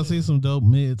 Yeah, As but you I should. see some dope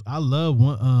mids. I love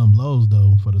Lowe's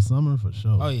though for the summer for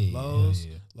sure. Oh yeah, Lowe's,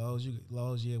 yeah.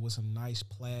 Lowe's, yeah, with some nice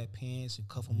plaid pants and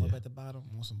cuff them up at the bottom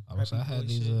on some. I preppy had boy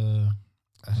these shit.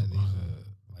 I had these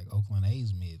like Oakland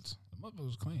A's mids. The motherfucker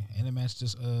was clean, and it matched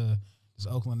this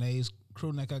Oakland A's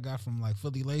crew neck I got from like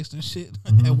Philly Laced and shit.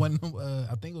 And one,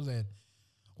 I think it was at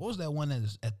what was that one that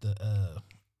is at the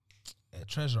at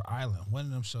Treasure Island? One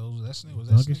of them shows. Was that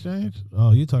Dunk Exchange?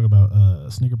 Oh, you talking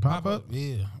about Sneaker Pop Up?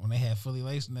 Yeah, when they had Philly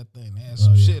Laced in that thing, they had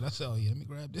some shit. I said, oh yeah, let me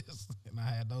grab this, and I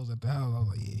had those at the house. I was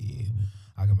like, yeah,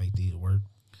 I can make these work.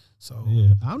 So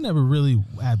yeah, I'm never really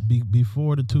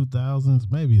before the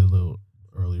 2000s, maybe a little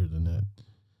earlier than that.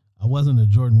 I wasn't a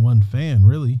Jordan 1 fan,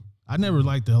 really. I never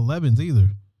liked the 11s either.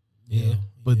 Yeah.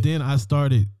 But then I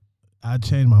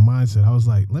changed my mindset. I was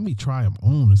like, let me try them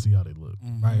on to see how they look.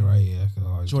 Right, yeah.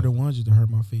 Jordan 1s used to hurt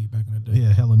my feet back in the day.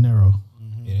 Yeah, hella narrow.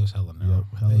 Yeah, it was hella narrow.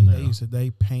 Yep, hella They narrow. used to,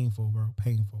 they painful, bro.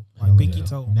 Painful. Like Hella pinky narrow.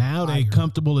 toe. Now they Tiger.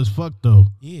 comfortable as fuck, though.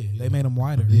 Yeah, they made them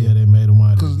wider. Yeah, they made them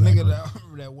wider. Because exactly. I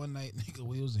remember that one night, nigga,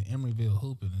 we was in Emeryville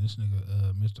hooping, and this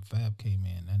nigga, Mr. Fab came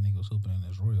in. That nigga was hooping in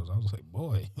his Royals. I was like,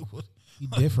 boy, what? He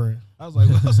different. I was like,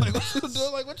 what you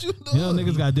doing? Like, what you doing? You know,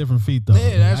 niggas got different feet, though.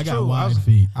 Yeah, that's I got true. wide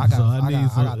feet. I got, so I need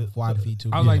got wide feet too.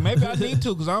 I was like, maybe I need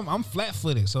to, because I'm flat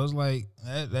footed. So it's like,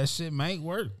 that shit might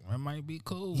work. It might be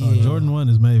cool. Jordan 1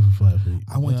 is made for flat feet.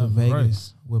 I went to Yeah,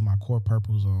 Vegas with my core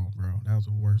purples on, bro. That was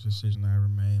the worst decision I ever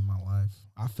made in my life.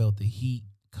 I felt the heat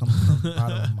coming from the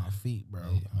bottom of my feet, bro.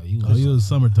 You was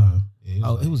summertime. It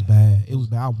was bad. It was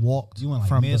bad. I walked. You went like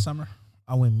from midsummer?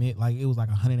 I went mid, like it was like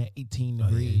 118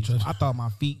 degrees. trust me. I thought my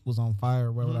feet was on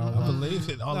fire. Bro, I believe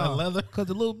it. All that leather. Because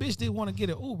the little bitch didn't want to get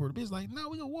an Uber. The bitch like, no,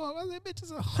 we gonna walk. I said, bitch,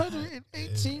 it's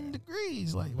 118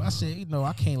 degrees. Like I said,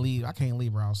 I can't leave. I can't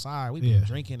leave her outside. We been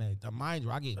drinking it. Mind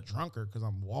you, I get drunker because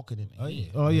I'm walking in the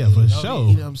heat. Oh, yeah, for sure.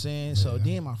 You know what I'm saying? So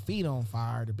then my feet on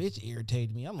fire. The bitch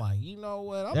irritated me. I'm like, you know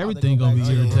what? I'm Everything about to gonna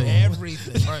go be back to irritating.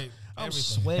 Everything. Right. I'm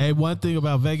sweating. Hey, one thing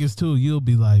about Vegas, too, you'll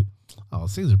be like, oh,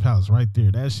 Caesar Palace right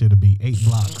there. That shit'll be 8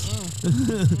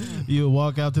 blocks. You'll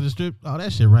walk out to the strip. Oh,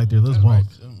 that shit right there. Let's walk.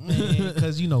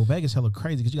 Because Vegas hella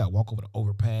crazy because you got to walk over the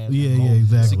overpass. Yeah, go, yeah,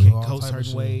 exactly. You can't All go type of certain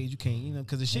shit. ways. You can't,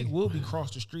 because the shit will be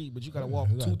cross the street, but you got to walk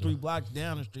 2-3 blocks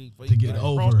down the street for To you get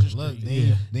across over. the street. Look,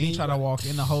 then you try to walk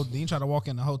in the then you try to walk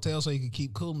in the hotel so you can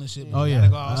keep cool and shit. Oh, You yeah.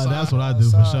 gotta go outside. That's what I do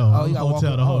for sure. Oh, you got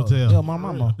Hotel to walk, hotel. Yeah, my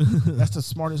mama. That's the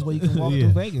smartest way you can walk Yeah.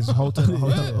 through Vegas. Hotel to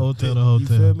hotel. Hotel to You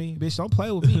hotel. feel me? Bitch, don't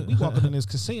play with me. We walking in this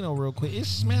casino real quick. It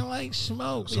smell like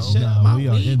smoke. Bitch, So, shut nah, up. My we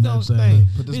are weed in that don't thing. stink.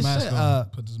 Put this Bitch, mask shut on.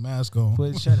 up. Put this mask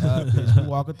on. Shut up, bitch. We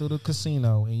walking through the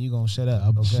casino and you gonna shut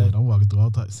up, okay? Shit, I'm walking through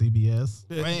all types. CBS.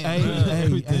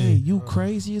 Hey, you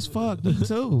crazy as fuck. Me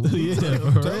too. Yeah,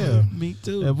 for real. Me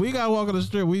too. If we got to walk on the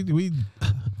strip, we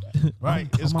Right.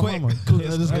 It's my quick. mama.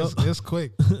 It's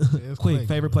quick. It's Quick,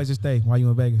 favorite place to stay while you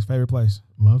in Vegas? Favorite place?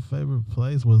 My favorite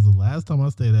place was the last time I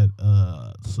stayed at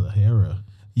Sahara.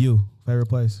 You favorite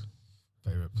place?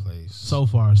 Favorite place. So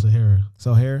far, Sahara.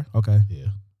 So here, okay. Yeah.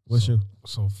 What's you?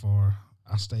 So far,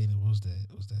 I stayed in, what was that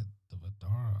the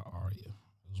Vidara or Aria?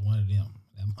 It was one of them.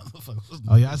 That motherfucker was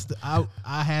Oh yeah,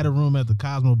 I had a room at the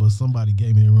Cosmo, but somebody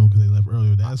gave me the room because they left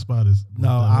earlier. That spot is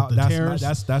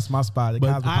that's my spot. The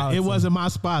but Cosmopolitan. it wasn't my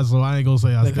spot, so I ain't gonna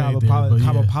say I the stayed there. But yeah.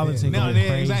 Cosmopolitan. No, go yeah,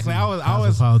 crazy. exactly. I was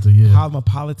Cosmopolitan, yeah.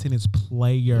 Cosmopolitan is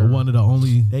player. One of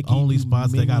the They give only you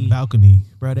spots that got mini- balcony.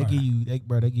 Bro, they give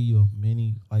you a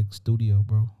mini like studio,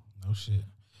 bro. no shit.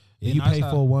 And you pay for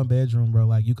a 1-bedroom, bro.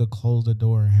 Like you could close the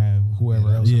door and have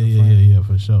whoever else. Yeah, in the front. yeah,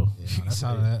 for sure. That's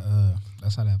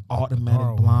how that Automatic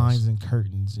Vidara blinds was. and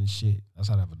curtains and shit. That's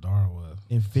how that Vidara was.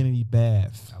 Infinity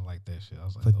bath I like that shit. I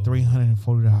was like, for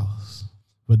 $340.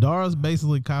 But Dara's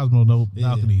basically Cosmo, no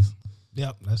balconies,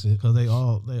 Yep, that's it. because they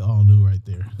all knew right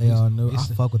there. They all knew. I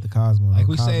fuck with the Cosmo. Like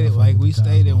though. we Cosmo stayed, fuck like with we the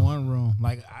stayed in Cosmo. one room.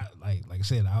 Like I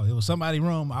said, it was somebody's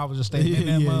room. I was just staying in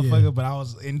that Yeah, motherfucker, but I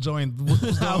was enjoying what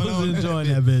was I going was on. enjoying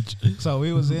that bitch. So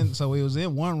we was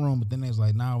in one room, but then they was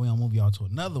like, nah, we gonna move y'all to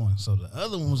another one. So the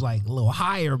other one was like a little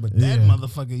higher, but that Yeah.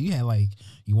 motherfucker, you had like,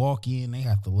 you walk in, they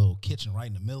got the little kitchen right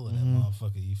in the middle of that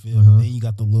motherfucker, you feel me? Then you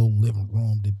got the little living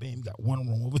room, then bam, you got one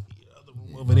room over here, other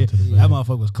room over there. That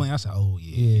motherfucker was clean. I said, oh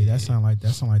yeah. Yeah, that sound like the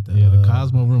The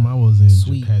Cosmo room I was in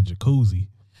Sweet. had jacuzzi.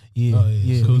 Yeah, Oh, yeah.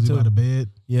 yeah, me Jacuzzi too. by the bed.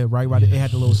 Yeah, right. It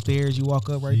had the little stairs you walk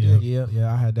up right Yeah. there.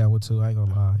 Yeah, I had that one too. I ain't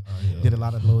gonna lie. Did a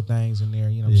lot of little things in there.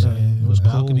 You know what Yeah. I'm saying? It The was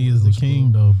balcony cool. is It the was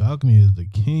king, cool. though. Balcony is the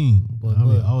king. But I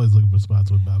mean, look. always looking for spots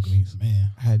with balconies. Man.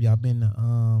 Have y'all been to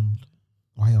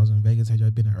while y'all was in Vegas? Have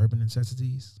y'all been to Urban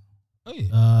Necessities? Oh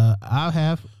yeah. I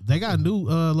have. They got a new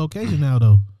location now,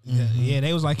 though. Yeah,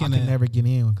 they was like I in can the, never get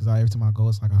in because every time I go,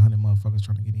 it's like 100 motherfuckers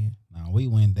trying to get in. Nah, we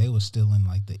went. They was still in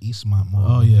like the Eastmont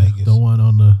Mall. Oh in yeah, Vegas. the one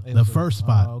on the was first the-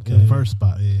 spot. oh, okay. The first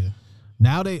spot. Yeah.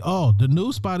 Now the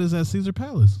new spot is at Caesar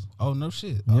Palace. Oh no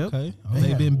shit. Yep. Okay.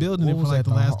 They've been building it for like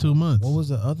the last 2 months. What was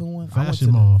the other one?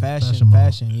 Fashion Mall. Fashion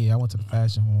mall. Yeah, I went to the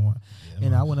fashion one. Yeah,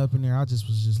 and I went up in there. I was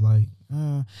just like,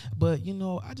 but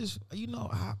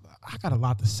I got a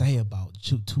lot to say about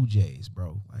 2J's,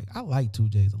 bro. Like I like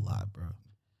 2J's a lot, bro.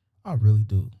 I really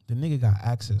do. The nigga got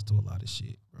access to a lot of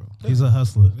shit, bro. He's a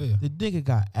hustler. Yeah. The nigga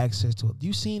got access to it.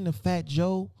 You seen the Fat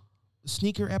Joe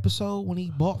sneaker episode when he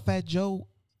bought Fat Joe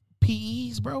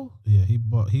PEs, bro? Yeah,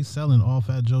 he's selling all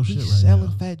Fat Joe shit right He's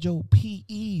selling now. Fat Joe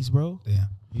PEs, bro. Yeah.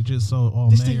 He just sold all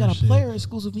This Mayor thing got a shit. player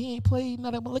exclusive. He ain't played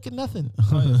nothing but look at nothing.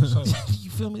 You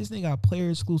feel me? This nigga got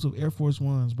player exclusive Air Force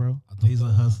Ones, bro. He's a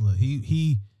hustler.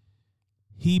 He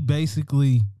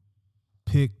basically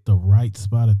picked the right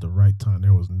spot at the right time.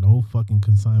 There was no fucking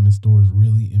consignment stores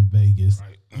really in Vegas.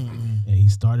 Right. And he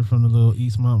started from the little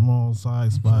Eastmont Mall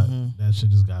side spot. That shit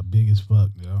just got big as fuck.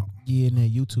 Yeah. Yeah, and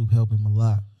that YouTube helped him a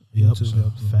lot. Yep. YouTube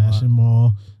helped him Fashion a lot.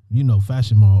 Mall. You know,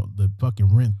 Fashion Mall, the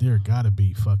fucking rent there gotta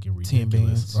be fucking 10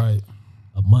 ridiculous. bands. Right.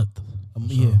 A month.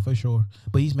 Yeah, for sure.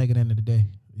 But he's making it end of the day.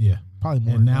 Yeah. Probably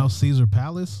more. And than now that. Caesar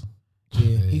Palace.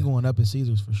 Yeah, he going up at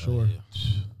Caesars for sure.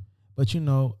 Yeah. But you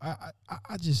know,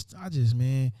 I just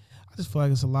man, I just feel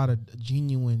like it's a lot of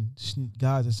genuine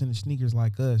guys that's in the sneakers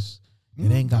like us that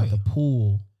ain't got the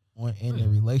pool on in the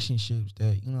relationships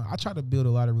that I try to build a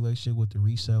lot of relationship with the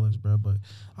resellers, bro. But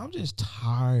I'm just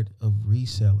tired of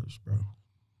resellers, bro.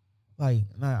 Like,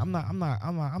 I'm not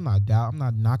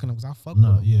knocking them because I fuck with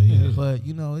them. Yeah. But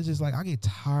it's just like I get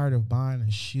tired of buying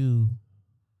a shoe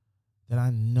that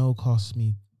I know costs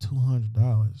me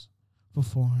 $200 for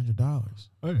 $400.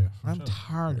 Oh yeah. I'm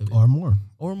tired of it. Or more.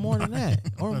 Or more than that.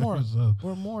 Or more. So-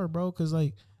 Or more, bro. Because,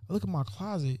 like, I look at my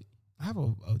closet. I have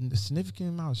a significant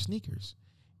amount of sneakers.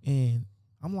 And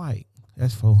I'm like,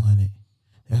 that's $400.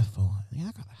 That's $400. Yeah,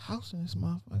 I got a house in this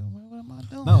motherfucker. What am I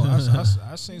doing? No,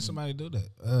 I seen somebody do that.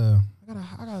 I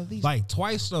got at least. Like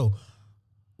twice though.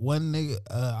 One nigga,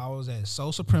 I was at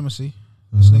Soul Supremacy.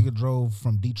 This nigga drove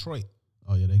from Detroit.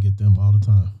 Oh yeah, they get them all the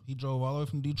time. He drove all the way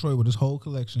from Detroit with his whole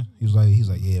collection. He's like,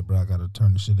 yeah, bro, I gotta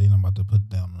turn this shit in. I'm about to put it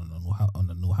down on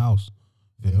the new house.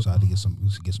 So I had to get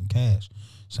some cash.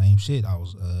 Same shit. I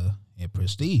was in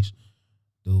Prestige.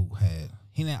 Dude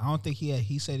I don't think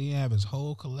he said he didn't have his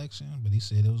whole collection, but he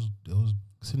said it was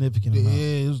significant yeah,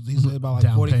 amount. he said about like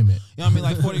Down 40 payment. You know what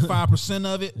I mean? Like 45%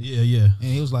 of it. Yeah. And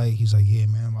he's like, yeah,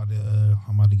 man,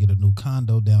 I'm about to get a new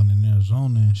condo down in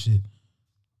Arizona and shit.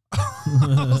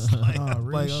 I was like,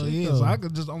 real oh shit, yeah. though. So I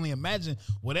could just only imagine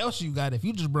what else you got if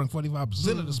you just bring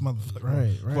 45% of this motherfucker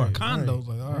Right. for a condo. It's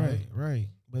like, all right. Right.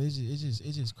 But it's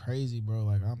just crazy, bro.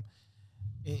 Like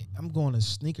I'm going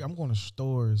to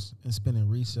stores and spending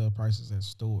resale prices at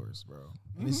stores, bro.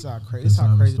 And this is how crazy. This is how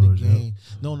Consignment crazy the stores, game.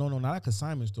 No, not a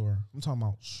consignment store. I'm talking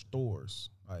about stores.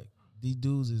 Like these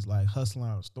dudes is like hustling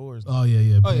out of stores. Oh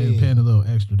yeah. Paying a little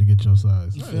extra to get your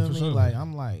size. You feel for me? sure. Like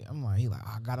I'm like he like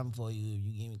I got them for you.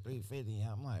 You give me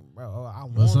 $350. I'm like, bro, I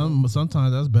But want them.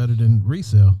 sometimes that's better than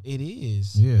resale. It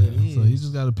is. Yeah. It is. So you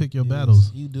just got to pick your It is.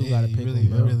 battles. You do Yeah, gotta you pick really, them,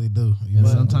 bro. you really do. You And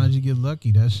really sometimes you get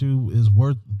lucky. That shoe is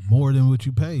worth more than what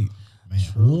you paid. Man.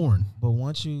 Worn. But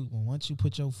once you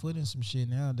put your foot in some shit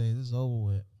nowadays, it's over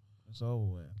with. It's over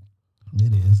with.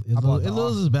 It is. I bought It the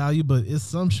loses value, but it's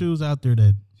some shoes out there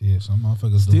that Yeah, some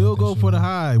motherfuckers still do go for the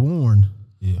high. Worn.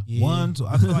 Yeah. Yeah. Ones.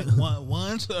 I feel like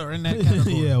ones are in that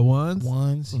category. Yeah, ones.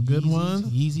 Some good Yeezys, ones.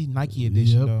 Yeezy Nike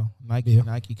edition Yep. though.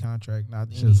 Nike contract. Not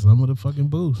any. Shit, some of the fucking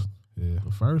boosts. Yeah.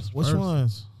 The first. Which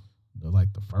ones?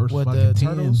 Like the first What fucking the 10.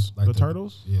 turtles? Like the the-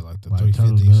 turtles? Yeah, like the Like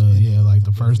 350s. yeah, like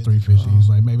the first 350s.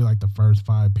 Like maybe like the first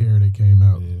 5 pair that came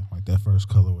out. Yeah, like that first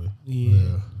colorway.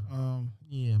 Yeah.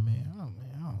 Yeah, man. I don't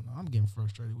know. I'm getting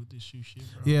frustrated with this shoe shit,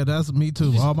 bro. Yeah, that's me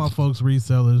too. All my folks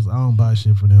resellers. I don't buy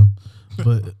shit for them,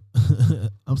 but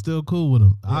I'm still cool with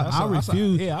them. I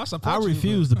refuse. I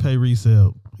refuse to pay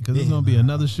resale because it's gonna be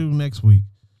another shoe next week.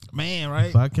 Man, right?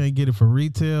 If I can't get it for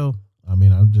retail, I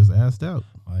mean, I'm just asked out.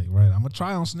 Like, right. I'm gonna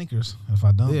try on sneakers. If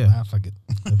I don't, Yeah. I fuck it.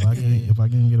 If I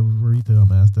can't get it for retail,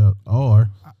 I'm asked out. Or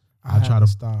I have try to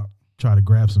stop. try to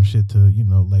grab some shit to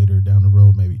later down the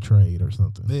road, maybe trade or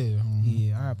something. Yeah.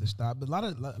 Yeah, I have to stop. But a lot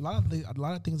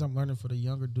of things I'm learning for the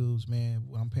younger dudes, man.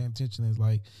 What I'm paying attention is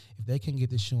like if they can get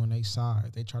the shoe on their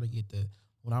side, they try to get the.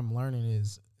 What I'm learning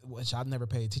is which I've never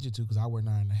paid attention to because I wear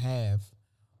 9.5,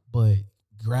 but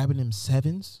grabbing them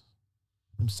 7s,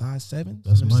 them size 7s,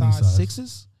 That's them money size size.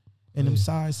 6s, and them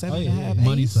size 7.5, yeah.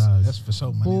 Money 8s. size. That's for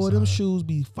sure money. Boy, them size. shoes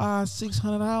be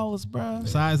 $500-$600, bro.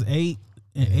 Size 8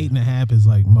 and 8.5 is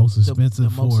like most expensive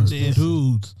the most for expensive.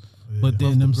 dudes. But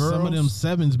then Of the some of them girls?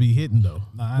 7s be hitting though.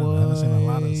 Nah, I've seen a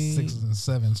lot of Boy. 6s and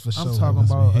 7s for sure. I'm talking must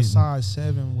be about a hitting. size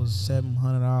 7 was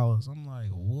 $700. I'm like,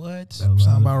 what? Sound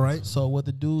about right. So what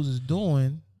the dudes is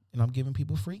doing, and I'm giving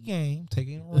people free game,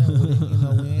 taking it around with it. You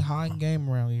know, we ain't hiding game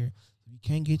around here. You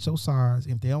can't get your size.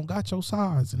 If they don't got your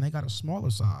size and they got a smaller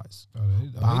size,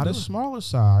 buy the smaller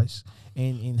size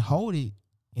and hold it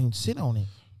and sit on it,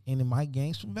 and it might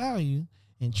gain some value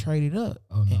and trade it up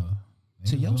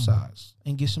to your size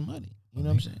and get some money. You know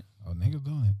what I'm saying? Oh, niggas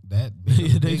doing it. That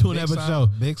They doing that for sure.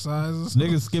 Big sizes.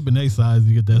 Niggas skipping their size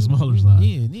to get that smaller size.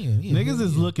 Yeah. Niggas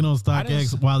is looking on I done StockX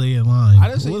seen- while they in line. I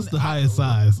done seen- What's the highest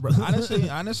size?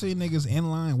 I done seen niggas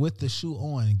in line with the shoe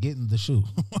on, getting the shoe.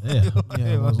 Yeah, Yeah,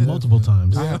 it was multiple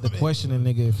times. I have to question a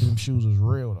nigga if them shoes was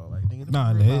real though. Like nigga,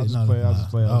 Nah, real. they- I was nah, just playing. I was nah.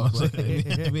 just playing. I was just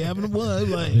playing. We having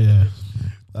one like Yeah,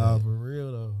 For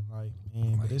real though. Like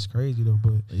man, but it's crazy though.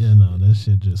 But yeah, no, that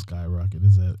shit just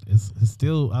skyrocketed. It's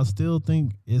still, I still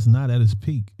think it's not at its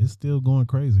peak. It's still going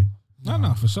crazy.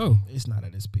 no, for sure. it's not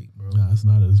at its peak, bro. No, it's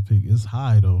not at its peak. It's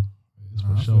high though. It's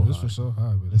for sure. It's high. for sure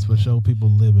high. But It's for sure people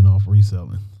living off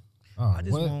reselling. Oh, I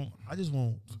just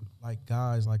want like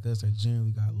guys like us that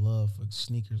generally got love for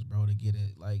sneakers, bro, to get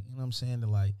it. Like, you know what I'm saying? To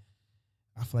like,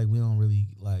 I feel like we don't really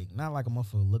like, not like a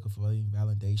motherfucker looking for any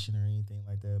validation or anything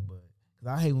like that, but cause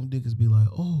I hate when niggas be like,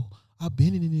 oh, I've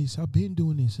been in this, I've been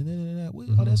doing this, and that.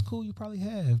 Oh, that's cool. You probably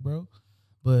have, bro.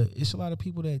 But it's a lot of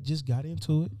people that just got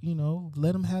into it. You know,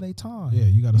 let them have their time. Yeah,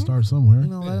 you got to start somewhere. You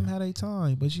know, let them have their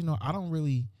time. But you know, I don't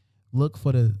really look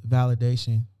for the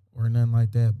validation or nothing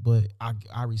like that. But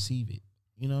I receive it.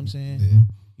 You know what I'm saying? Yeah.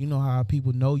 You know how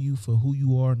people know you for who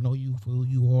you are,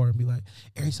 and be like,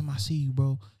 every time I see you,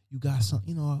 bro, you got something.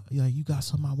 You know, like you got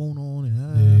something I want on,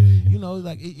 and Yeah. you know,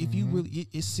 like if you really,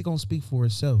 it's gonna speak for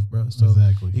itself, bro. So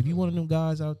Exactly. if you one of them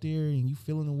guys out there and you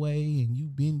feeling away and you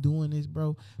been doing this,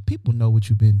 bro, people know what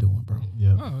you been doing, bro.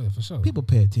 Yeah. Oh, yeah, for sure. People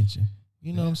pay attention.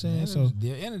 You know what I'm saying? So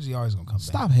the energy always gonna come back.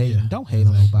 stop hating. Yeah, Don't hate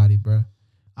on nobody, bro. You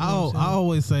know what I'm I saying?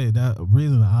 always say that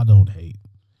reason I don't hate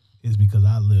is because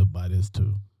I live by this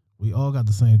too. We all got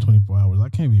the same 24 hours. I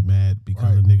can't be mad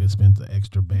because a nigga spent the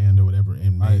extra band or whatever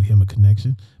and made him a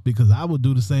connection, because I would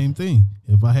do the same thing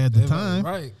if I had the time.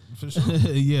 Right, for sure.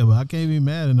 Yeah, but I can't be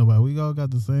mad at nobody. We all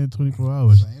got the same 24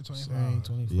 hours. Same 24 Same hours.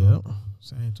 24. Yep.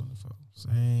 Same 24.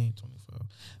 Same 24.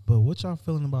 But what y'all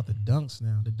feeling about the dunks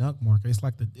now? The dunk market. It's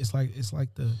like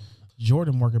the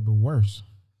Jordan market, but worse.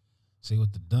 See,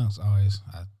 with the dunks, always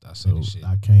I say So this shit.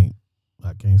 I can't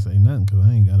say nothing because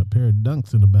I ain't got a pair of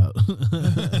dunks in about.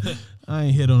 I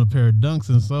ain't hit on a pair of dunks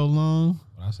in so long.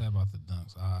 What I say about the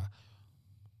dunks, I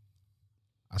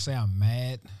say I'm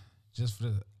mad just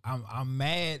for I'm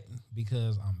mad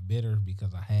because I'm bitter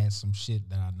because I had some shit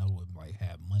that I know would like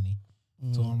have money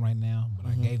to them right now, but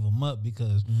I gave them up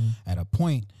because at a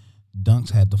point dunks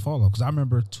had to follow. Because I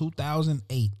remember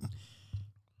 2008,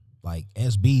 like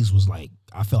SBs was like,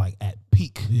 I feel like at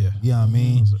peak. Yeah. You know what I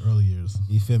mean? Those are early years.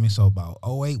 You feel me? So about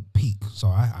 08 peak. So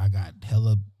I got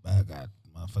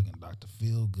motherfucking Dr.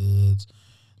 Feel Goods,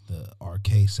 the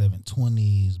RK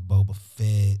 720s, Boba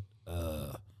Fett,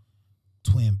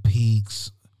 Twin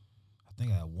Peaks. I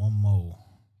think I had one more.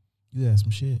 You had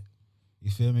some shit. You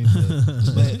feel me?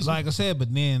 But like I said,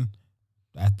 but then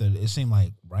after it seemed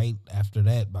like right after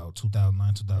that, about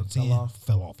 2009, 2010,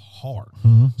 fell off hard.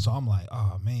 So I'm like,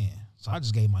 oh man. So I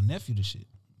just gave my nephew the shit.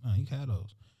 Oh, you had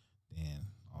those. Then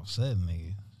all of a sudden,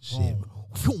 nigga, shit,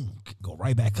 go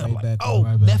right back up. Right Like, back up, oh,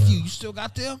 right back nephew, up. you still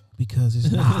got them? Because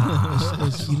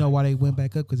it's, you know why they went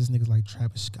back up? Because this niggas like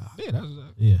Travis Scott. Yeah, that's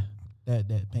Yeah. That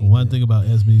One thing about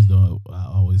SBs though, I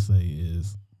always say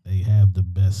is they have the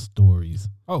best stories.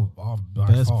 by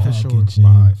Best far. packaging.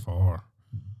 By far.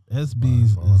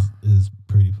 SBs By far. is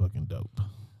pretty fucking dope.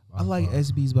 I like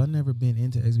SBs, but I've never been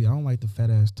into SB. I don't like the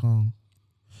fat ass tongue.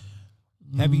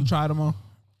 Have you tried them on?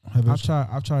 I've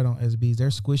tried on SBs. They're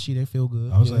squishy. They feel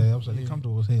good. I was like, they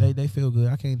comfortable as hell. They feel good.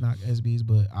 I can't knock SBs,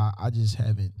 but I just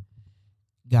haven't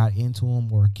got into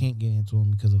them or can't get into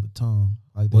them because of the tongue.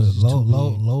 Like But this is too big.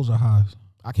 lows are highs.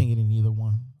 I can't get in either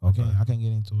one. Okay. I can't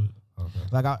get into it.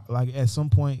 Okay. Like at some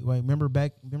point, like remember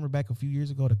back a few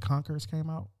years ago, the Conquers came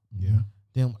out. Yeah.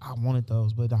 Then I wanted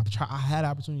those, but I had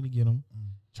opportunity to get them.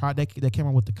 Tried they came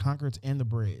out with the Conquers and the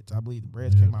Breads. I believe the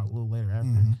Breads came out a little later after.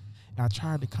 And I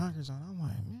tried the Conquers on. I'm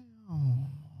like,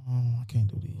 man, I can't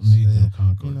do these. Need them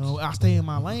Concords. You know, I stay in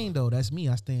my lane though. That's me.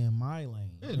 I stay in my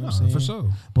lane. Yeah, You know no, what I'm saying? for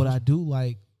sure. But I do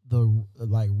like the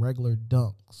regular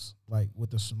dunks, like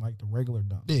with the regular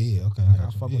dunks. Yeah, okay. Like, I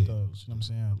got you. fuck Yeah. with those. You know what I'm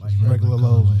saying? Like regular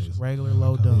lows. regular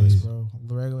low dunks, bro.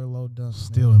 Regular low dunks.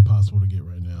 Still man. impossible to get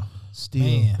right now. Still.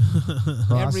 Man.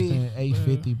 Bro, I Every- spent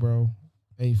 $850, bro.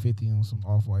 $850 on some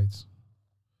off whites.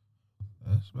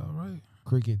 That's about right.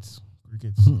 Crickets. You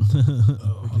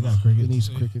got We crickets. need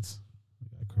some crickets.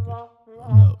 cricket.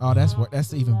 No. Oh,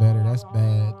 that's even better. That's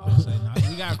bad. I was saying,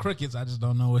 we got crickets. I just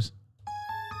don't know which.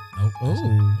 Nope.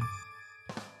 Oh,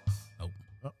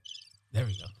 Nope. There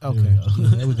we go. okay. There we go.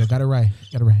 Yeah, there we go. Got it right.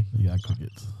 You got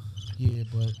crickets. Yeah,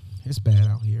 but it's bad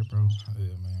out here, bro. Yeah,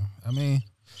 man. I mean,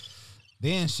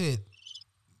 then shit.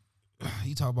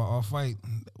 You talk about Off-White.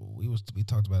 We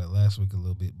talked about it last week a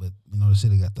little bit, but you know the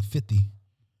city got the 50.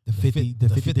 The 50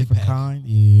 50 different pack. kind.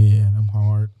 Yeah, them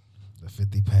hard. The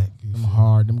 50 pack. You Them feel me?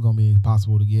 hard. Them gonna be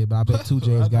impossible to get. But I bet I 2J's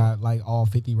know. got like all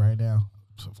 50 right now.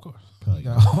 Of course. He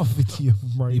got all 50 of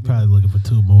them right He now. probably looking for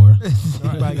 2 more. He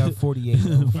probably got 48.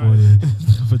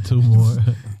 for 2 more.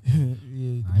 Yeah, Nah,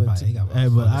 he but probably- he got Hey,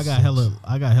 but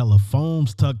I got hella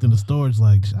foams tucked in the storage.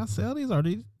 Like, should I sell these? Or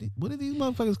what if these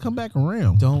motherfuckers come back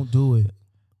around? don't do it.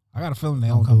 I got a feeling they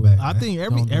Don't don't come do it. back. I man. think Don't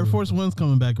every do Air it. Force One's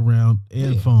coming back around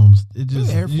and Yeah. foams. It just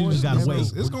Air you Force just gotta never-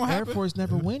 wait. It's gonna Air happen. Force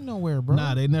never went nowhere, bro.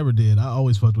 Nah, they never did. I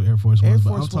always fucked with Air Force Air Ones, but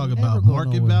Force I'm talking One never about go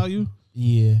market nowhere. value.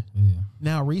 Yeah. Yeah.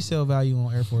 Now resale value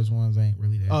on Air Force Ones ain't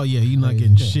really that. Oh yeah, you're not crazy.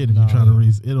 getting shit if Nah. you're trying to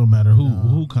read. It don't matter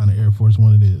who kind of Air Force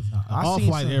One it is. I Off seen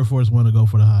White some- Air Force One to go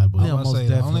for the high, but Yeah, I was most saying,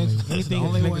 the only- definitely. it's the Anything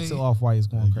only connected way- to Off White is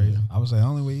going Yeah. crazy. I would say the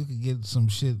only way you could get some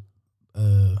shit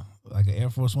like an Air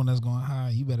Force One that's going high,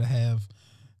 you better have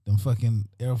them fucking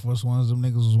Air Force Ones them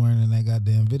niggas was wearing in that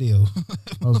goddamn video.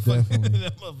 Most definitely.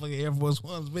 That motherfucking Air Force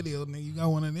Ones video, nigga. You got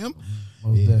one of them?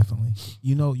 Most Yeah. definitely.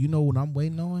 You know what I'm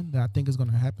waiting on that I think is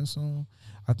gonna happen soon?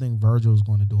 I think Virgil is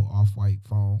going to do an Off-White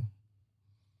phone.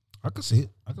 I could see it.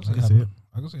 I could see I it can see happening.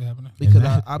 I could see it happening. Because And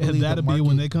that- I and believe that'll the be when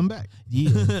market- they come back. Yeah,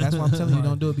 that's why I'm telling you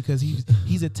don't do it because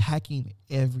he's attacking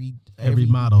every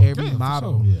model. every Yeah, for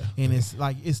model, sure. Yeah. and it's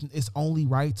like it's only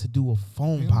right to do a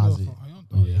phone He don't do posit. it for- he don't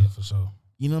do it, Yeah. yeah, for sure.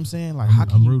 You know what I'm saying? Like I'm- how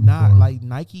can I'm you rooting for not him. like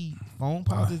Nike phone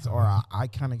posits are an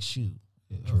iconic shoe?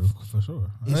 Yeah, for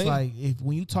sure. It's Hey. like if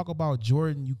when you talk about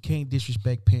Jordan, you can't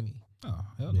disrespect Penny, Oh,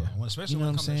 hell Yeah. no. When, especially You know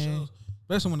when it what comes I'm to saying? shoes.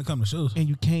 Especially when it comes to shoes. and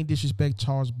you can't disrespect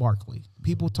Charles Barkley.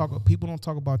 People don't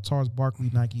talk about Charles Barkley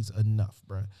Nikes enough,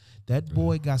 bro. That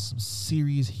boy got some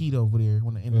serious heat over there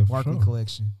in the Yeah, for Barkley sure.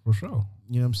 collection. For sure.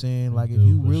 You know what I'm saying? Like if do,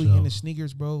 you for really sure. into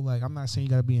sneakers, bro, like I'm not saying you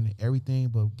gotta be into everything,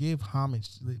 but give homage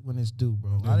when it's due,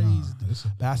 bro. A lot of these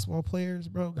basketball players,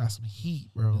 bro, got some heat,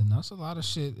 bro. And that's a lot of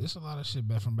shit. It's a lot of shit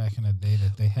back from back in the day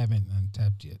that they haven't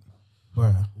untapped yet.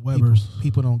 Bruh, Weber's.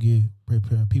 People don't give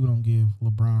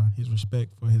LeBron his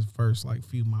respect for his first like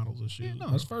few models of shoes. Yeah, no,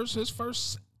 his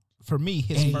first for me,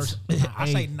 his Eight. first. I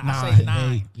say Eight,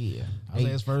 nine. Yeah, I say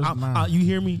his first nine. You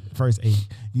hear me? First 8.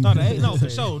 No, the 8, no, for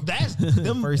sure. That's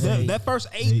them. First them- 8. that first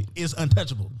 8 is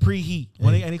untouchable. Preheat.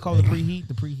 When they call it preheat,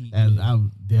 the preheat. And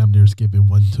I'm damn near skipping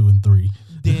 1, 2, and 3.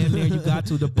 Damn near you got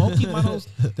to the bulky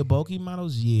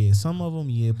models. Yeah, some of them,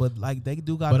 yeah, but like they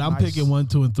do got. But a I'm nice, picking 1,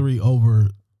 2, and 3 over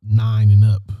 9 and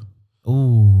up.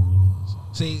 Ooh,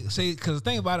 See, because the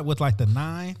thing about it with like the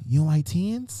 9, you don't like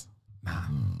 10s? nah,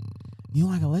 You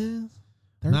don't like 11s?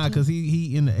 Nah, because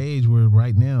he in the age where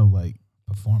right now, like,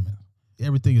 performance.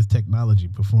 everything is technology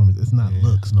performance. It's not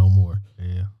looks no more.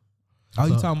 Yeah. Oh,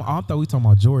 you So- talking? I thought we talking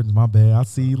about Jordans. My bad. I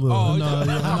see. Look, Oh, No,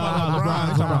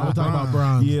 LeBron. We're talking about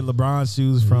bronze. yeah, LeBron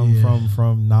shoes from Yeah.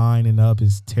 from 9 and up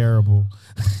is terrible.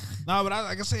 No, but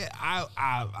like I said,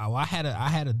 I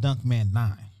had a Dunkman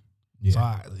 9. Yeah.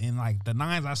 So and like the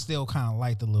 9s, I still kind of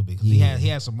liked a little bit because Yeah. he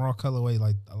had some raw colorway.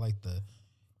 Like I like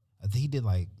I think he did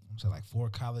like 4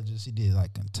 colleges. He did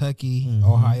like Kentucky,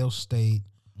 Ohio State,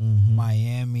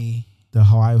 Miami. The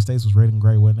Ohio State was red and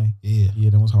gray, wasn't they? Yeah, Yeah,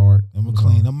 that was hard. them were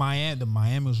clean. The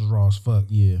Miami was raw as fuck.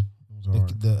 Yeah, it was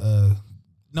hard.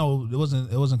 No, it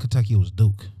wasn't Kentucky. It was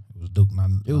Duke. It was Duke.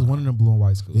 It was one of them blue and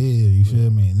white schools. Yeah, you feel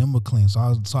me? And them were clean. So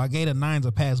I gave the 9s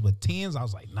a pass, but 10s I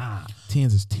was like, nah.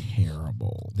 10s is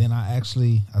terrible. Then I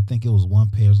think it was one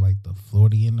pair, it was like the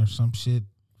Floridian or some shit.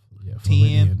 Yeah, 10.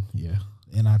 Floridian. Yeah.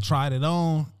 And I tried it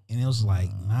on, and it was like,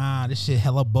 nah, this shit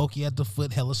hella bulky at the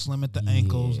foot, hella slim at the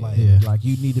ankles. Like, Yeah. Like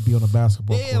you need to be on a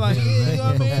basketball yeah, court. like, yeah, you know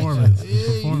what I mean? Performance. Yeah, you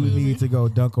You feel me? need to go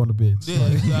dunk on the bitch. Yeah,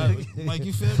 exactly. Like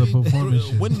you feel It's a me? performance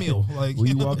shit. Windmill. Like, When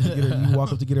you walk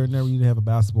up to get her, and never you need to have a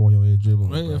basketball on your head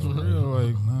dribbling. yeah, for real.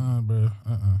 Like, nah, bro.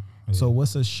 So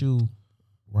what's a shoe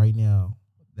right now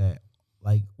that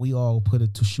like we all put a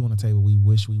shoe on the table we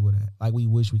wish we would have, like we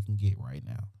wish we can get right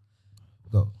now?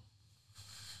 Go.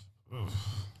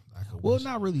 Well,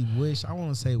 not really wish. I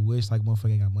want to say wish, like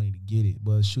motherfucker ain't got money to get it,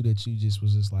 but a shoe that you just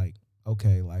was just like,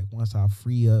 okay, like once I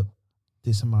free up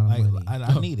this amount of like, money,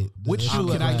 I need it. Which This- shoe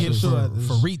I- can I get shoe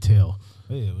for retail?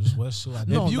 Yeah, what shoe I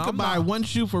No, If you no, could I'm buy not. one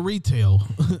shoe for retail,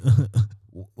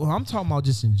 well, I'm talking about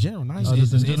just in general. Not Oh, even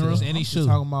just in just general? I'm Any just shoe.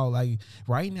 talking about like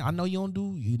right now. I know you don't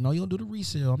do the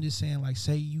resale. I'm just saying like,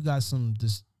 say you got some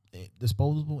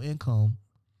disposable income,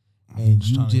 and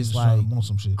you just like, want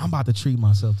some shit. I'm about to treat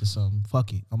myself to something.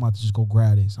 Fuck it. I'm about to just go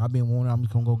grab this. I've been wanting. I'm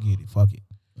just gonna go get it. Fuck it.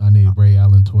 I need Ray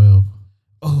Allen 12,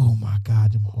 Oh my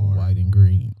God, them hard. white and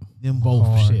green. Them Both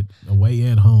hard. shit away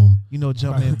and home. You know,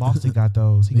 Jumpman Boston got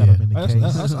those. He got Yeah. them in the That's case.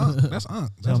 Unc. That's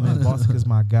Unc. That's Jumpman Unc. Boston is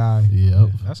my guy. Yep.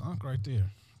 That's Unc right there.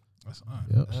 That's Unc.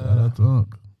 Yep. Shout out to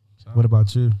Unc. What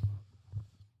about you?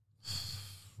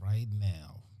 Right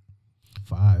now?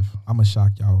 5. I'm gonna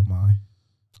shock y'all with mine.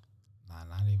 Nah,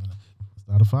 not even. It's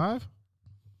not a 5.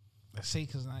 See,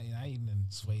 because I even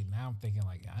swayed. Now I'm thinking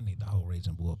like I need the whole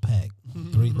Raging Bull pack.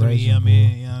 Mm-hmm. Three. Raging I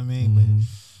mean, you know what I mean. Mhm.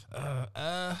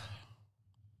 But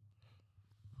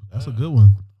That's a good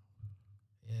one.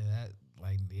 yeah, that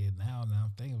like now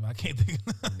I'm thinking. About, I can't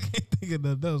think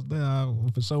of those. Now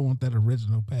I for sure want that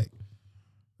original pack.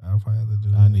 I'll probably have to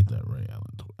do. I need that Ray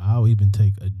Allen 12. I'll even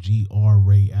take a GR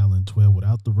Ray Allen 12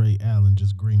 without the Ray Allen,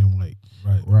 just green and white.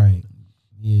 Right.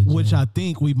 Yeah. Which I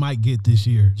think we might get this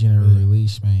year. general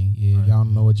release, man. Yeah, Right. y'all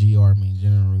know what GR means.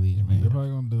 General release, They're man. probably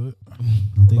gonna do it. I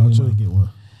think about we you? might get one.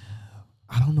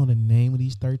 I don't know the name of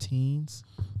these 13s,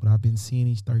 but I've been seeing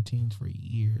these 13s for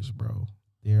years, bro.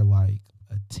 They're like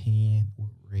a tan with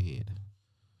red.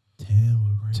 10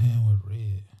 with Ray. 10 with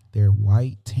red. They're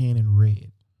white, tan, and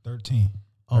red. 13.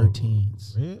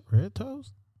 13s. Red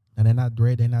toes? And they're not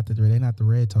red. They're not the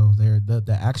red toes. They're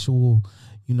the actual,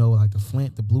 you know, like the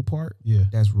flint, the blue part. Yeah.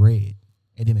 That's red,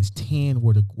 and then it's tan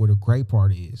where the gray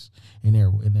part is, and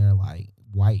they're like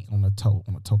white on the toe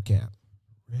cap.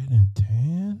 Red and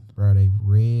tan? Bro, they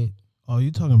red. Oh,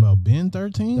 you talking about Ben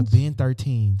 13s? The Ben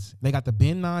 13s. They got the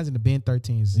Ben 9s and the Ben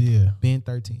 13s. Yeah. Ben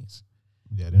 13s.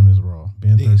 Yeah, them is raw.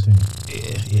 Ben These- 13.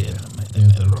 Yeah. Ben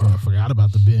 13. I forgot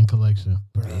about the Ben collection.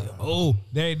 Oh,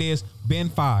 there it is. Ben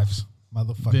 5s.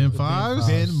 Motherfucker. Ben 5s?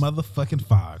 Ben motherfucking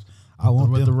 5s. I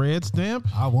want With them. the red stamp?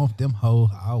 I want them hoes.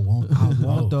 I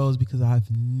want Those because I've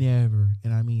never,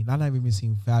 and I mean, I've never even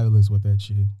seen Fabulous with that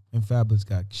shoe. And Fabulous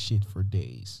got shit for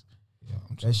days. Yeah,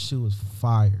 I'm That shoe is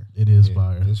fire. It is yeah,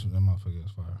 fire. That motherfucker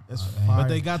is fire. That's I ain't- fire. But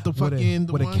they got the With a- fucking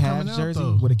the with a one coming Cavs out, jersey.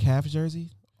 though. With a Cavs jersey.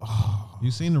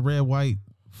 You seen the red white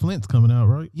Flints coming out,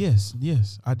 right? Yes,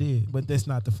 I did. But that's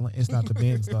not the Flint. It's not the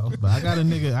Benz though. But I got a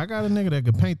nigga that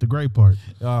can paint the gray part.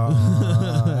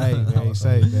 Hey, man,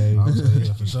 say, babe. I would say,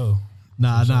 yeah, for sure.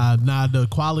 Nah. The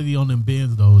quality on them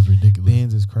Benz though is ridiculous.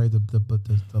 Benz is crazy.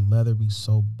 The leather be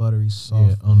so buttery soft.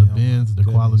 Yeah, on the man. Oh my Benz, the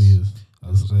goodness. quality is. I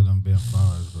was say them Ben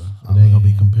 5s, bro. It ain't gonna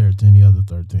be compared to any other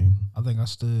 13. I think I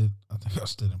stood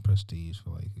in Prestige for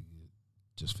like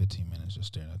just 15 minutes, just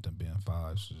staring at them Ben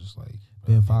 5s. Just like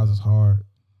Ben 5s is hard.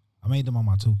 I made them on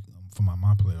my for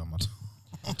my player on my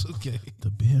on 2K.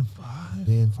 The Ben 5.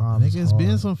 Ben 5 is Nigga, it's hard.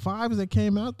 been some 5s that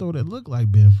came out though that look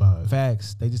like Ben 5.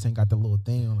 Facts. They just ain't got the little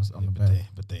thing on the back.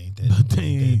 But they ain't that. But they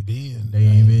ain't- Ben. They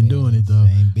ain't been doing it though.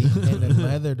 They ain't Ben. And the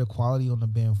leather, the quality on the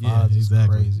Ben 5s Yeah, is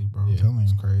exactly. crazy, bro. Yeah.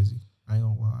 It's crazy. I ain't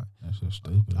gonna lie. That's just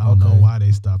stupid. I don't know Okay. why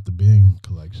they stopped the Ben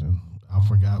collection. I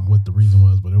forgot know. what the reason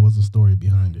was, but there was a story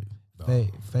behind it.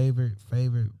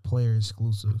 Favorite player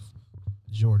exclusive,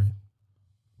 Jordan.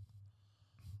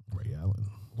 Ray Allen.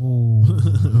 Ooh.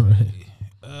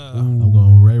 I'm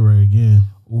going Ray again.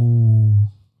 Ooh.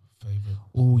 Favorite.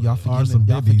 Ooh, y'all some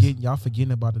forgetting, bibbies. y'all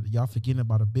forgetting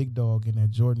about a big dog in that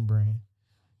Jordan brand.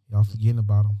 Y'all forgetting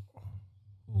about him.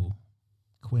 Ooh.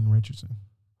 Quentin Richardson.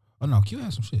 Oh no, Q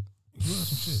had some shit. Q had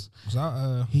some shit.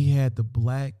 'Cause He had the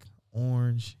black,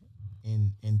 orange,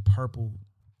 and purple.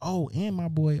 Oh, and my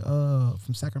boy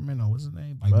from Sacramento, what's his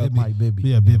name? Mike Bibby. Mike Bibby.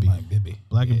 Yeah, Bibby. Mike Bibby.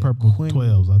 Black and Yeah. purple Quinn-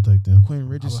 12s. I'll take them. Quentin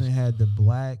Richardson had the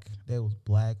black. That was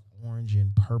black, orange,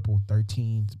 and purple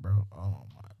 13s, bro. Oh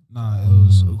my. Nah, it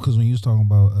was because when you was talking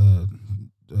about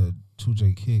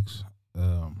 2J Kicks,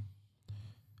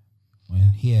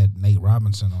 when he had Nate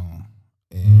Robinson on,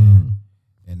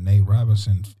 and Nate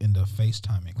Robinson ended up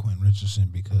FaceTiming Quinn Richardson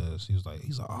because he's like,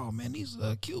 oh man, these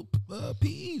cute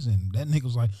PEs, and that nigga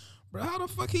was like, bro, how the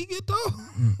fuck he get those?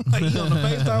 Like he on the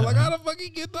FaceTime, like how the fuck he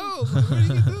get those? Like, where you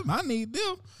get them? I need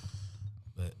them.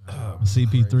 But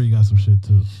CP3 got some shit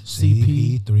too.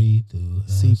 CP3 too.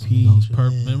 CP. Those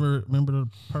remember the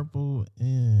purple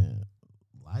and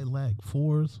lilac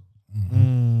 4s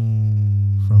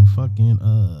from fucking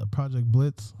Project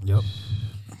Blitz. Yep.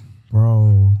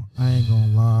 Bro, I ain't gonna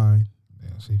lie. Yeah,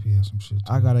 CP has some shit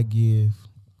too. I gotta give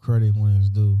credit when it's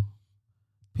due.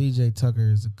 PJ Tucker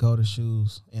is the GOAT of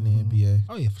shoes in the NBA.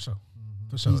 Oh yeah, for sure.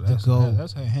 For sure. He's the That's GOAT.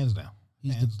 That's hands down.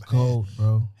 He's Hands the down. GOAT,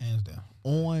 bro. Hands down.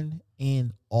 On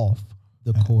and off.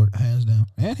 the court. hands down.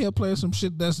 And he'll play some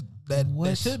shit that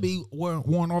What? should be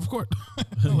worn off court.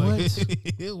 What?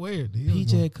 It's weird.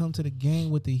 PJ had come to the game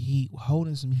with the heat,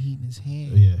 holding some heat in his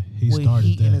hand. Yeah, he With started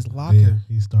heat that. in his locker. Yeah,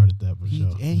 he started that for sure.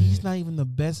 And he's not even the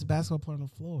best basketball player on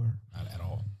the floor. Not at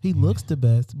all. He looks the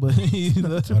best, but he's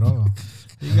not At all.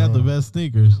 He got the best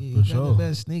sneakers He for got sure. the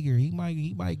best sneaker. He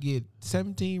might get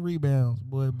 17 rebounds,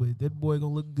 boy, but that boy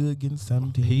gonna look good getting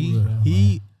 17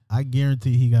 rebounds. I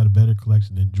guarantee he got a better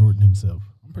collection than Jordan himself.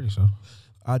 I'm pretty sure.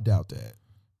 I doubt that.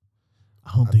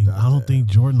 I don't think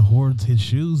Jordan hoards his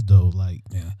shoes though. Like,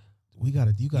 Yeah. You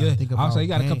gotta think about. I'll say you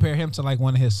gotta game. compare him to like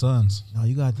one of his sons. No,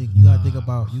 you gotta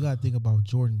think about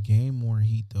Jordan game worn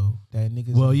heat though. That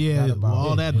niggas. well, yeah, forgot about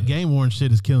all it. that game worn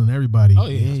shit is killing everybody. Oh,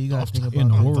 Yeah, you gotta think about in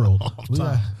the that. world.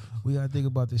 We gotta think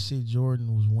about the shit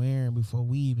Jordan was wearing before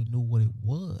we even knew what it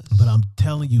was. But I'm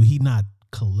telling you, he not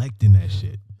collecting that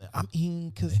shit. I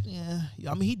mean,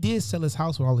 he did sell his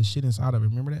house with all the shit inside of it.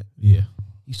 Remember that? Yeah,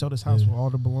 He sold his house with all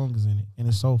the belongings in it, and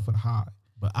it sold for the high.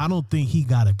 but I don't think he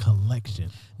got a collection.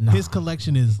 Nah. His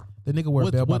collection is The nigga wear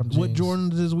bell bottom jeans. what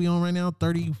Jordans is we on right now?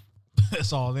 30.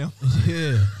 That's all them.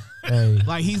 Yeah. Hey,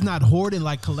 Like he's not hoarding.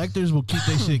 Like collectors will keep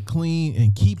their shit clean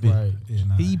and keep it. right. Yeah,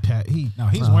 nah.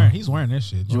 He's wearing this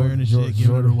shit. wearing the shit,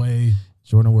 giving it away.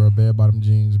 Jordan wear bell bottom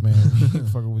jeans, man.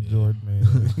 Fucking with Jordan,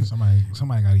 man.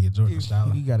 Somebody gotta get Jordan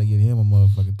style. You gotta get him a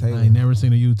motherfucking tailor. I ain't never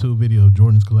seen a YouTube video of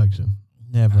Jordan's collection.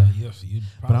 Never.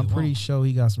 But I'm pretty sure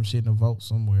he got some shit in the vault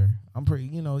somewhere. I'm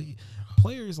pretty,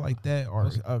 players like that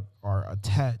are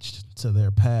attached to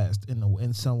their past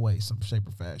in some way, some shape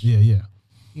or fashion. Yeah.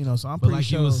 So I'm But pretty like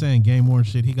sure you was saying, game worn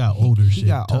shit. He got older shit. He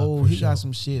got tucked old. for He sure. got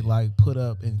some shit like put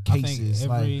up in I think cases.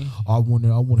 every- Like I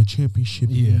want a championship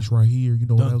in Yeah. these right here.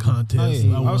 dunk that was- contest.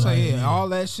 I would say all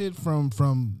that shit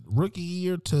from rookie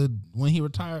year to when he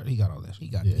retired, he got all that shit. He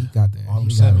got Yeah. he got that. All them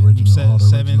He got all the original.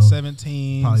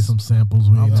 17. Probably some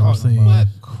samples we I'm ain't never talking seen. about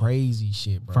crazy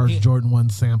shit, bro. First Jordan 1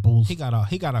 samples. He got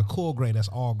a cool gray that's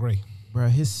all gray. Bro,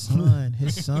 his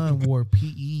son wore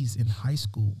PEs in high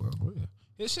school, bro.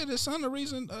 His son the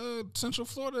reason Central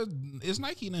Florida is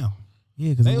Nike now.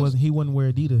 Yeah, because They was- he wouldn't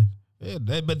wear Adidas. Yeah,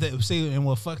 and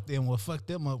what fucked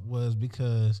them up was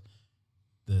because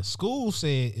the school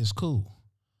said it's cool.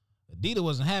 Adidas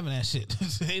wasn't having that shit.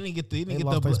 They didn't get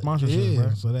lost their sponsorship, yeah,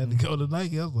 bro. so they had to go to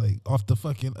Nike. I was like off the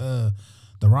fucking the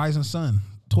Rising Sun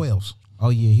 12s Oh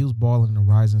yeah, he was balling in the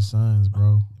Rising Suns,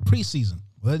 bro. preseason.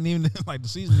 Wasn't even like the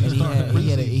season even And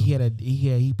started.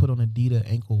 he put on Adidas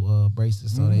ankle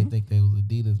bracelets, so they think they was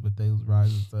Adidas, but they was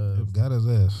Rising Suns. Got his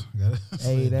ass.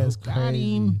 Hey, that's Got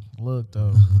crazy. him. Look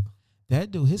though,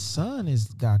 that dude, his son is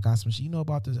got some shit. You know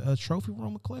about the trophy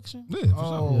room collection? Yeah, for sure.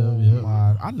 Oh Yeah.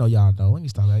 my! I know y'all know. Let me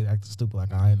stop acting stupid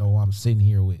like I ain't know what I'm sitting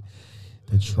here with.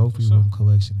 The trophy for room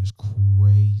collection is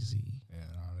crazy. Yeah,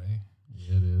 already.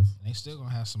 Yeah, it is. They still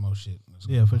gonna have some more shit.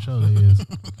 Yeah, for sure they is.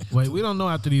 Wait, we don't know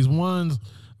after these ones,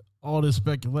 all this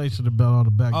speculation about all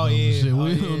the background and shit.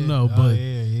 We don't know, but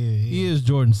he is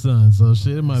Jordan's son, so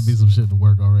shit, it might be some shit to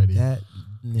work already. That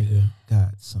nigga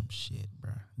got some shit,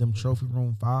 bro. Them trophy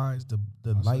room fives, the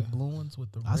light blue ones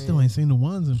with the I red. still ain't seen the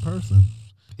ones in person.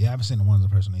 Yeah, I haven't seen the ones in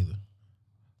person either.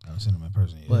 I haven't seen them in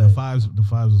person yet. But- The fives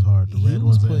is hard. The He red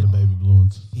was ones and the putting- baby blue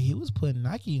ones. He was putting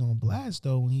Nike on blast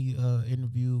though when he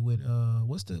interviewed with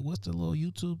what's the little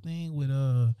YouTube thing with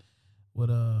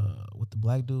the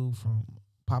black dude from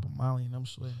Papa Molly and I'm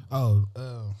sweating.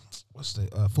 What's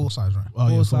the full size run? Oh,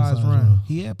 yeah, Full size run.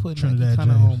 He had put Nike Trinidad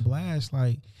kind of James. on blast.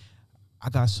 Like I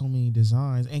got so many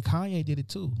designs, and Kanye did it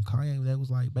too. Kanye, that was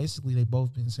like basically they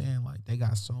both been saying like they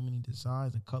got so many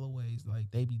designs and colorways.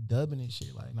 Like they be dubbing and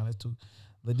shit. Like no, that's too.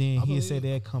 But then he had said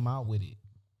they'd come out with it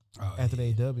after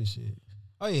they dub and shit.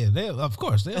 Oh yeah, of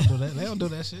course they'll do that. They don't do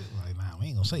that shit. Like, nah, we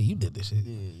ain't gonna say you did this shit.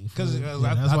 Because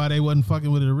That's why they wasn't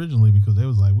fucking with it originally, because they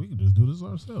was like, we can just do this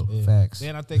ourselves. Facts.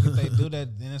 Then I think if they do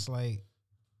that, then it's like,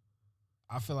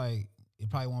 I feel like it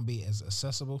probably won't be as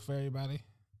accessible for everybody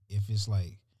if it's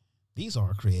like these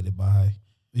are created by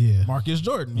Yeah. Marcus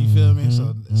Jordan. You feel me?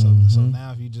 So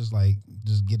now if you just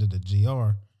get it a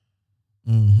GR,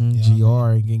 GR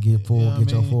and get You know what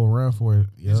I your mean? full run for it.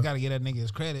 you just gotta get that nigga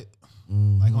his credit.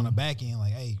 Like on the back end,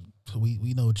 like, hey,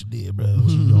 we know what you did, bro.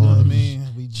 You know what I mean?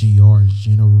 We GR is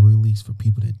general release for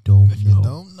people that don't if know. you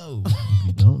don't know,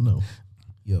 You don't know.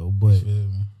 Yo, you but feel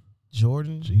me?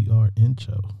 Jordan, GR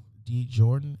intro. D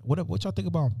Jordan, what y'all think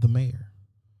about the mayor?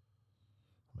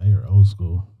 Mayor old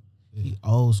school. He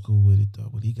old school with it though,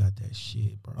 but he got that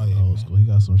shit, bro. Oh, yeah. Old school. He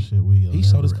got some shit we He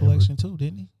sold his collection too,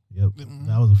 didn't he? Yep.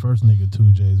 That was the first nigga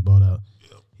 2 J's bought out.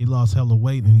 He lost hella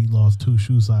weight and he lost 2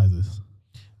 shoe sizes.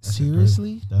 That's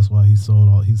Seriously? That's why he sold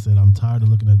all. He said, "I'm tired of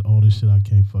looking at all this shit I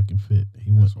can't fucking fit."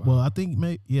 He went. That's Well, I think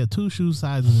two shoe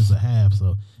sizes is a half,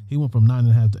 so he went from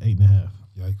 9.5 to 8.5.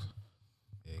 Yikes.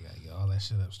 Yeah, you gotta get all that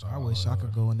shit up. I wish I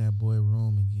could go in that boy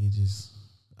room and get just.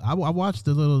 I watched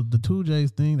the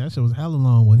 2J's thing. That shit was hella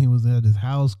long when he was at his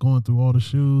house going through all the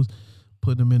shoes,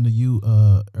 putting them into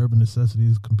Urban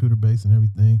Necessities, computer based and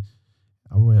everything.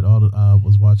 I read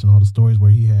was watching all the stories where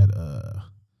he had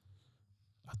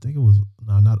I think it was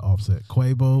not Offset,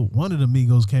 Quavo. One of the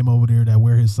Migos came over there that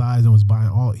wear his size and was buying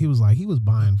all. He was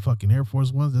buying fucking Air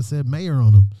Force Ones that said Mayor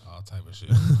on them. all type of shit.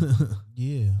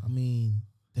 Yeah, I mean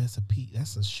that's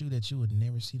a shoe that you would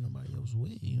never see nobody else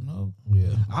with. You know.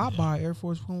 Yeah, I'll buy Air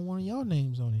Force one of y'all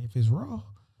names on it if it's raw.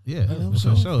 yeah, You know, for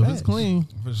so sure. If it's facts. clean,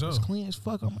 For sure. It's clean as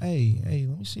fuck. Hey,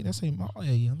 let me see. That's a mall.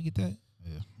 Hey, let me get that.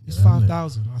 Yeah. It's Yeah, that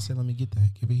 5,000. I said, let me get that.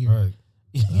 Give it here. Right.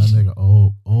 that nigga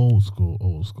old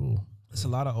school. It's a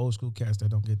lot of old school cats that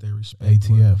don't get their respect.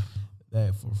 ATF,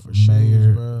 For Mayor,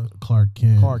 shoes, bro. Clark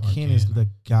Kent. Clark Kent is the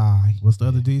guy. What's the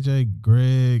other DJ?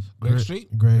 Greg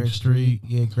Street? Greg Street.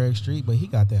 Yeah, Greg Street. But he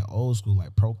got that old school,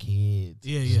 like Pro Kids.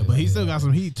 Yeah, but he still got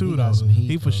some heat too, He though. got some heat,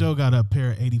 He for though. sure got a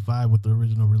pair of 85 with the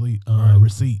original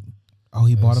receipt. Oh,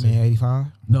 he bought him in 85?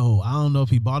 No, I don't know if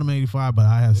he bought him 85, but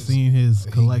I have seen his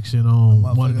collection on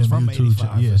one of them from YouTube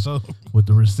 85, yeah, so with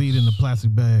the receipt in the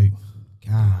plastic bag.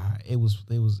 God, it was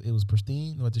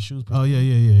pristine. What the shoes? Oh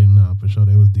Pristine? yeah, no, for sure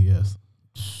they was DS.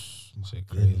 shit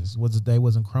crazy. Goodness. They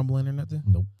wasn't crumbling or nothing?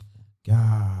 Nope.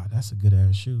 God, that's a good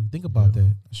ass shoe. Think about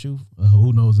that. A shoe.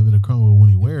 Who knows if it'll crumble when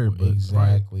he wear it? But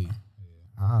Exactly.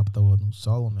 I'll throw a new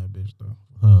sole on that bitch though.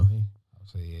 huh.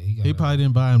 So yeah, he He probably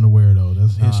didn't buy him to wear though.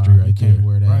 That's history You right can't there.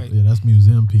 wear that. Right. Yeah, that's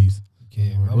museum piece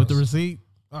can't. with the receipt.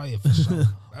 Oh yeah, for sure.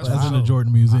 That's for in the sure.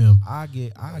 Jordan Museum. I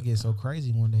get so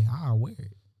crazy one day. I'll wear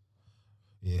it.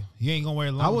 Yeah, you ain't gonna wear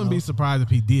it long. I wouldn't be though. surprised if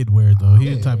he did wear it though.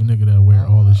 He's the type of nigga that'll wear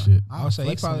all this shit. I would say he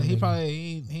flex on a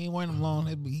probably nigga. he ain't wearing them long.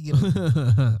 He get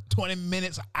 20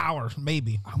 minutes, an hour,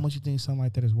 maybe. How much you think something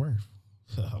like that is worth?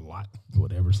 A lot.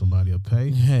 Whatever somebody will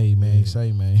pay. Hey man,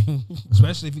 say man.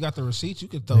 Especially if you got the receipts, you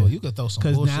could throw some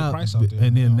Because bullshit now, price out there.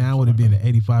 and then You know, now with it something being like an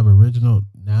 85 original,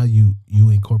 now you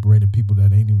incorporating people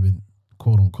that ain't even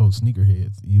quote unquote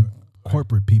sneakerheads. You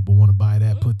corporate people want to buy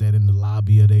that, put that in the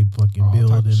lobby of they fucking All type of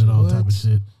building shit. and all What? type of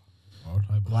shit. that. All type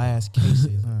of Glass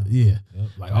cases, huh? Yeah, Yep.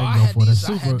 Like, I I go had for the these. I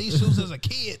super- had these shoes as a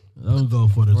kid. I'm go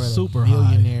for the Right, a super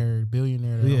high.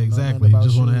 billionaire. that Yeah, don't know exactly. nothing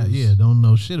Just about want to have, shoes. don't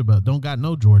know shit about, don't got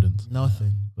no Jordans,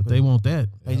 Nothing. but they want that.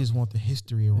 They just want the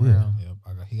history around. Yep.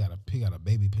 He got a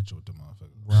baby picture with the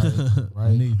motherfucker. Right. I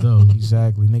Right. need those.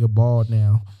 Exactly. Nigga bald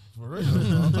now. For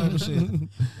real, all type of shit. The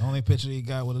only picture he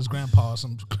got with his grandpa,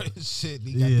 some crazy shit.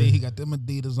 He got them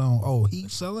Adidas on. Oh,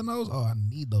 he's selling those. Oh, I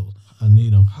need those. I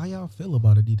need them. How y'all feel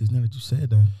about Adidas now that you said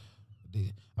that?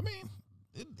 I mean,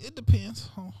 it depends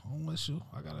on what shoe.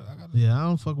 I gotta. Yeah, I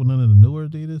don't fuck with none of the newer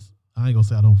Adidas. I ain't gonna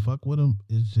say I don't fuck with them.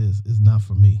 It's not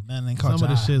for me. Nothing ain't Some caught of your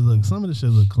the eye.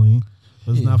 shit look clean,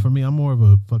 but it's Yeah. not for me. I'm more of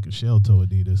a fucking shell toe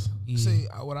Adidas. Yeah. See,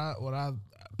 what I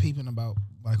peeping about,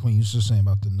 like when you was just saying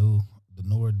about the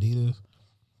newer Adidas,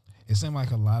 it seemed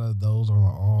like a lot of those are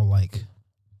all like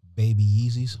baby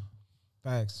Yeezys.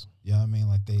 Facts. You know what I mean?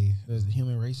 Like they. There's the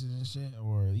human races and shit,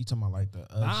 or you talking about like the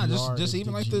Nah, GR, just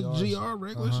even like the GRs? GR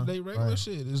regular, Uh-huh, they regular right.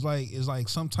 shit. It's like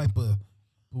some type of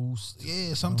boost.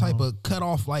 yeah, some type of cut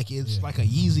off, like it's like a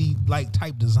Yeezy like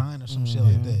type design or some shit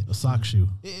like that. A sock shoe.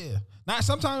 Yeah, not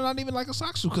sometimes not even like a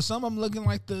sock shoe, because some of them looking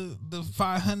like the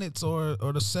 500s or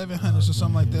the 700s or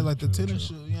something like that, like the tennis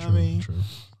shoe. You know what I mean? True.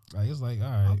 Like it's like all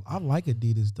right. I like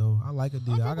Adidas though. I like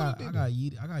Adidas. I fuck got with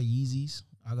I got Yeezys.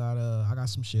 I got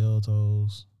some shell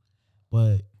toes,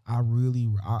 but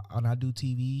when I do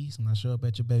TVs and I show up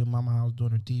at your baby mama house doing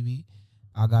her TV,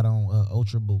 I got on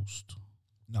Ultra Boost.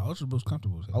 No, Ultra Boost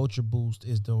comfortable. As hell. Ultra Boost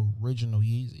is the original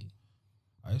Yeezy.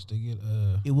 I used to get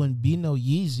It wouldn't be no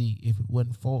Yeezy if it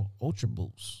wasn't for Ultra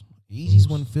Boost. Yeezys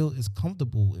wouldn't feel as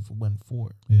comfortable if it wasn't for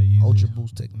Yeah, Yeezy. Ultra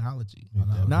Boost technology. Yeah,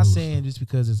 that Not boost. saying just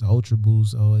because it's Ultra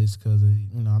Boost or it's because of,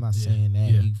 I'm not saying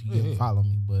that yeah. if you can follow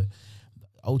me, but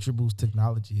Ultra Boost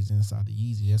technology is inside the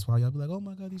Yeezy. That's why y'all be like, oh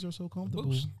my God, these are so comfortable.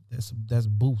 Boost. That's boost. that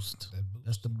boost.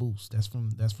 That's the boost.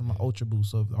 That's from an Ultra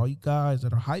Boost. So if all you guys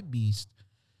that are hype beasts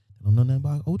don't know nothing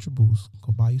about Ultra Boost,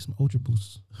 go buy you some Ultra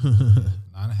Boosts.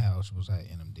 9.5 Ultra Boost at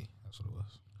NMD. That's what it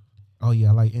was. Oh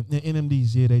yeah, like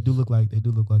NMDs. Yeah, they do look like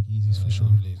Yeezys for sure.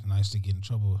 It's nice to get in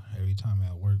trouble every time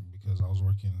at work because I was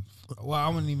working. Well, I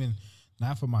wasn't even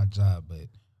not for my job, but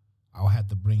I'll have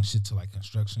to bring shit to like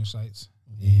construction sites.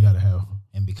 You gotta have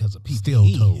And because of PPE, steel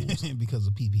toes. and because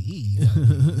of PPE,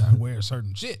 you gotta wear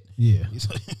certain shit. Yeah.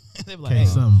 They be In like,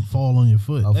 case something fall on your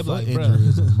foot. A They be foot like, injury bruh.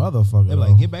 is a motherfucker. they be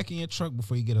like, get back in your truck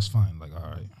before you get us fined. Like,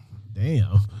 all right.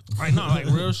 Damn. Right now, like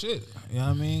real shit. You know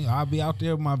what I mean? I'll be out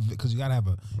there with my because you gotta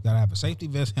have a safety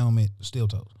vest, helmet, steel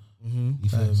toes. You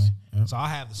feel me? Yep. So I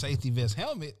have the safety vest,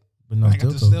 helmet, But no I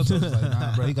got steel the toes. steel toes. Like,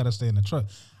 nah, bro, you gotta stay in the truck.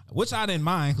 Which I didn't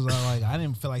mind because I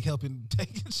didn't feel like helping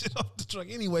taking shit off the truck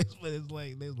anyways. But it's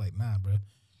like they was like, nah, bro.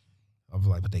 I was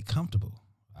like, but they comfortable.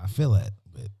 I feel that,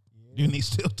 but you need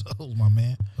steel toes, my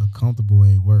man, A comfortable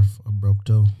ain't worth a broke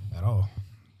toe. at all.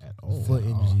 Foot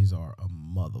injuries are a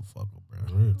motherfucker, bro.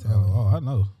 Real. Oh, I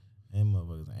know. Them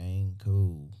motherfuckers ain't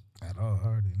cool. At all, I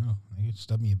already know. You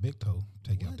stub me a big toe,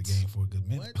 take you out the game for a good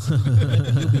minute.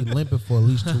 You'll be limping for at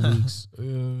least 2 weeks.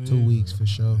 2 weeks for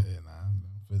sure. Yeah, nah,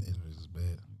 foot injuries is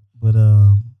bad. But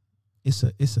it's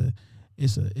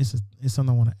something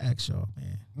I want to ask y'all,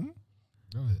 man.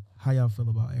 Go ahead. How y'all feel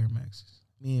about Air Maxes?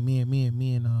 Me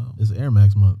and It's Air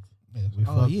Max month. Yeah, We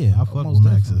oh fuck, yeah, I fuck most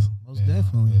with Maxes. Most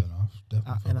definitely. Yeah, no,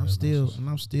 definitely. And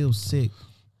I'm still sick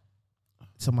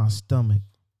to my stomach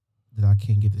that I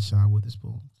can't get the shot with a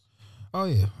spoon. Oh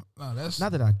yeah, no, that's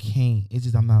Not that I can't. It's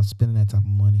just I'm not spending that type of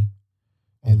money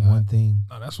on And one thing.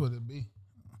 no, that's what it be.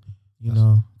 You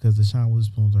know, because the shine with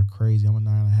spoons are crazy. I'm a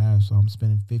 9.5, so I'm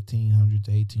spending $1,500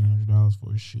 to $1,800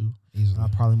 for a shoe. Easily, I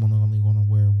probably only going to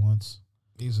wear it once.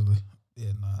 easily.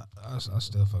 Yeah, nah, I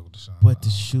still fuck with the shine. But the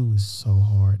shoe is so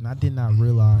hard, and I did not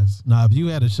realize. Nah, if you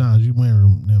had a shine, you wear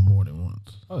them more than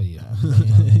once. Oh yeah.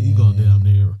 You go down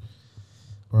there,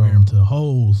 wear them to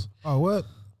holes. Oh what?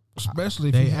 Especially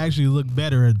if They you actually look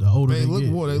better at the older they look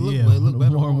get. more. They look Yeah, they look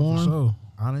better more more worn. So.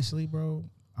 Honestly, bro,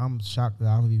 I'm shocked that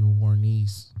I've even worn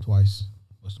these twice.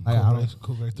 With some I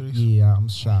cool grade threes. Yeah, I'm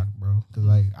shocked, bro, because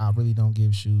like I really don't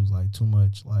give shoes like too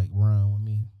much like run with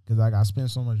me, because like I spend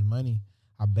so much money,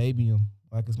 I baby them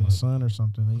like it's my son or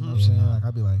something. You know what I'm saying? Like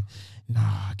I'd be like, nah,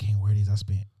 I can't wear these. I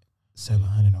spent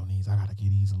 $700 on these. I gotta give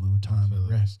these a little time to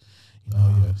rest. You know?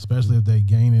 Oh yeah, especially if they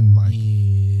gaining like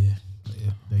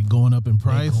they going up in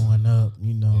price. They going up.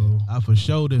 You know. I for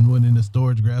sure didn't went in the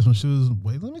storage, grab some shoes.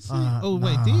 Wait, let me see. Oh,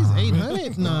 Wait, nah. these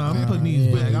 $800? Nah, I'm putting these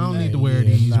Yeah, back. I don't need to wear yeah,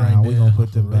 these nah, right we now. gonna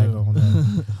put them For back real. on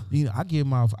that. You know, I give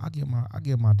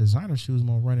my designer shoes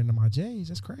more running to my J's.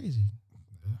 That's crazy.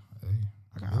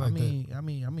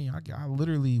 I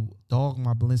literally dogged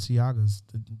my Balenciagas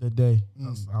the day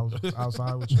I was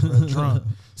outside with your drunk,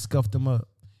 scuffed them up,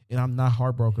 and I'm not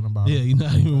heartbroken about Yeah, it. you're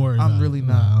not even worried. I'm about really it.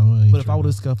 not. Nah, I ain't But if I tripping. would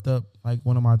have scuffed up like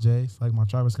one of my J's, like my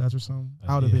Travis Scotts or something,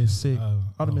 I would have been sick. I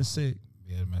would have been sick.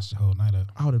 Yeah, messed the whole night up.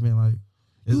 I would have been like,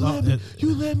 It's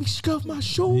you let me scuff my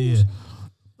shoes. Yeah.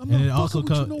 I'm And not it also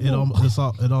fucking with come you no more.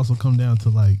 it also come down to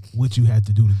like what you had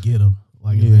to do to get them.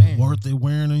 Like Yeah. is it worth it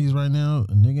wearing these right now?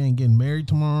 A nigga ain't getting married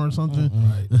tomorrow or something.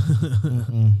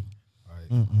 Mm-mm.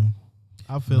 Mm-mm.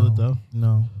 I feel it though.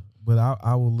 No, but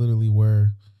I will literally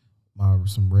wear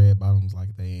some red bottoms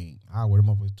like they ain't. I wear them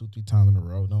up 2-3 times in a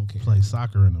row. Don't care. Play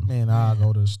soccer in them. Man, I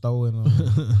go to the store in them.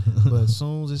 But as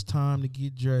soon as it's time to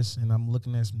get dressed and I'm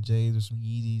looking at some J's or some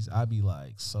Yeezys, I be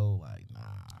like,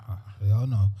 nah. Y'all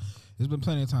know. There's been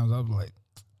plenty of times I was like,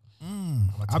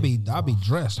 I'll be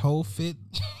dressed, whole fit,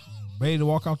 ready to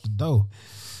walk out the door.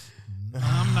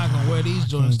 I'm not gonna wear these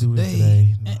joints do it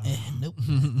today. today. Nope.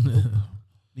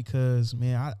 Because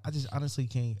man, I just honestly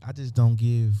can't. I just don't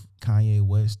give Kanye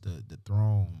West the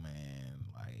throne, man.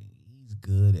 Like he's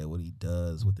good at what he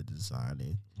does with the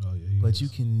designing, Oh yeah. but you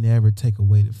can never take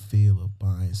away the feel of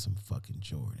buying some fucking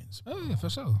Jordans. Oh yeah, for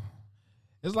sure.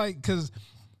 It's like because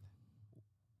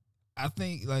I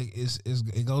think like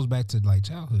it goes back to like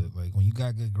childhood. Like when you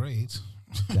got good grades,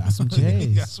 Got some you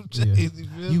J's. got some J's. You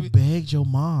feel You me? begged your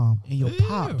mom and your Yeah.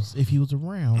 pops if he was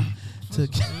around to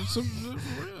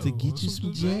to get you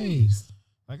some J's.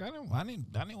 Like I didn't want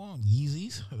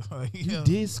Yeezys. Like, You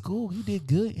did school. You did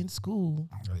good in school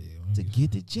Oh, yeah, to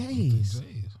get the J's.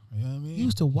 You know what I mean? You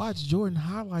used to watch Jordan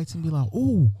highlights and be like,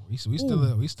 "Ooh, we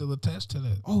still attached to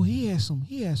that. oh, he has some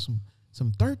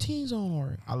 13s on."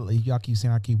 Or y'all keep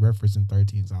saying I keep referencing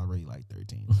 13s. I already like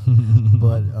 13s,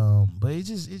 but it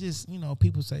just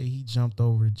people say he jumped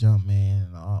over the jump man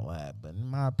and all that. But in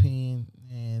my opinion,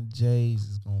 man, J's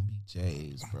is gonna be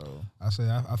J's, bro. I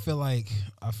feel like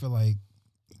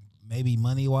maybe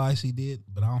money wise he did,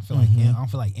 but I don't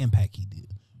feel like impact he did.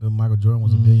 But Michael Jordan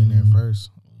was a billionaire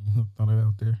first. Throw that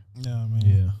out there. Yeah, I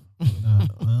mean,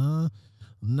 Yeah.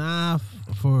 Nah,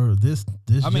 for this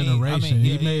generation.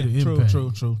 He made an impact.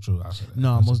 True. I said that.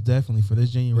 No, most definitely for this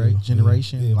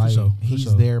generation. Yeah, like for sure,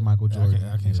 he's there, Michael Jordan.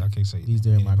 I can't say he's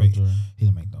there, Michael Jordan. He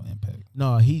didn't make no impact.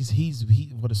 No, he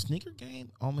for the sneaker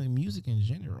game, on the music in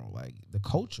general, like the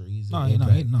culture. He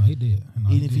did.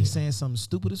 Even if he's saying something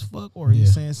stupid as fuck, or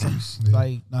he's saying something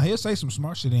like, now he'll say some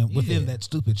smart shit within that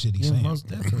stupid shit he's saying. Most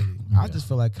definitely. I just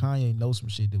feel like Kanye knows some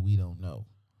shit that we don't know.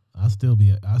 I still be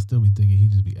thinking he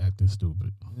just be acting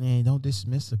stupid. Man, don't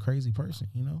dismiss a crazy person,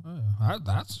 you know.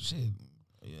 That's shit.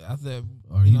 Yeah, I think.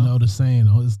 Or you know the saying,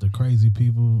 it's the crazy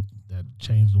people that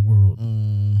change the world.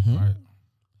 Mm-hmm. Right.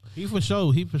 He for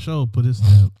sure put his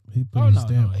stamp. He put his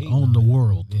stamp on the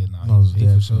world. Yeah, he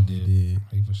for sure did.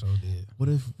 He for sure did. What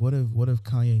if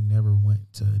Kanye never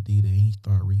went to Adidas and he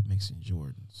started remixing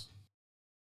Jordans?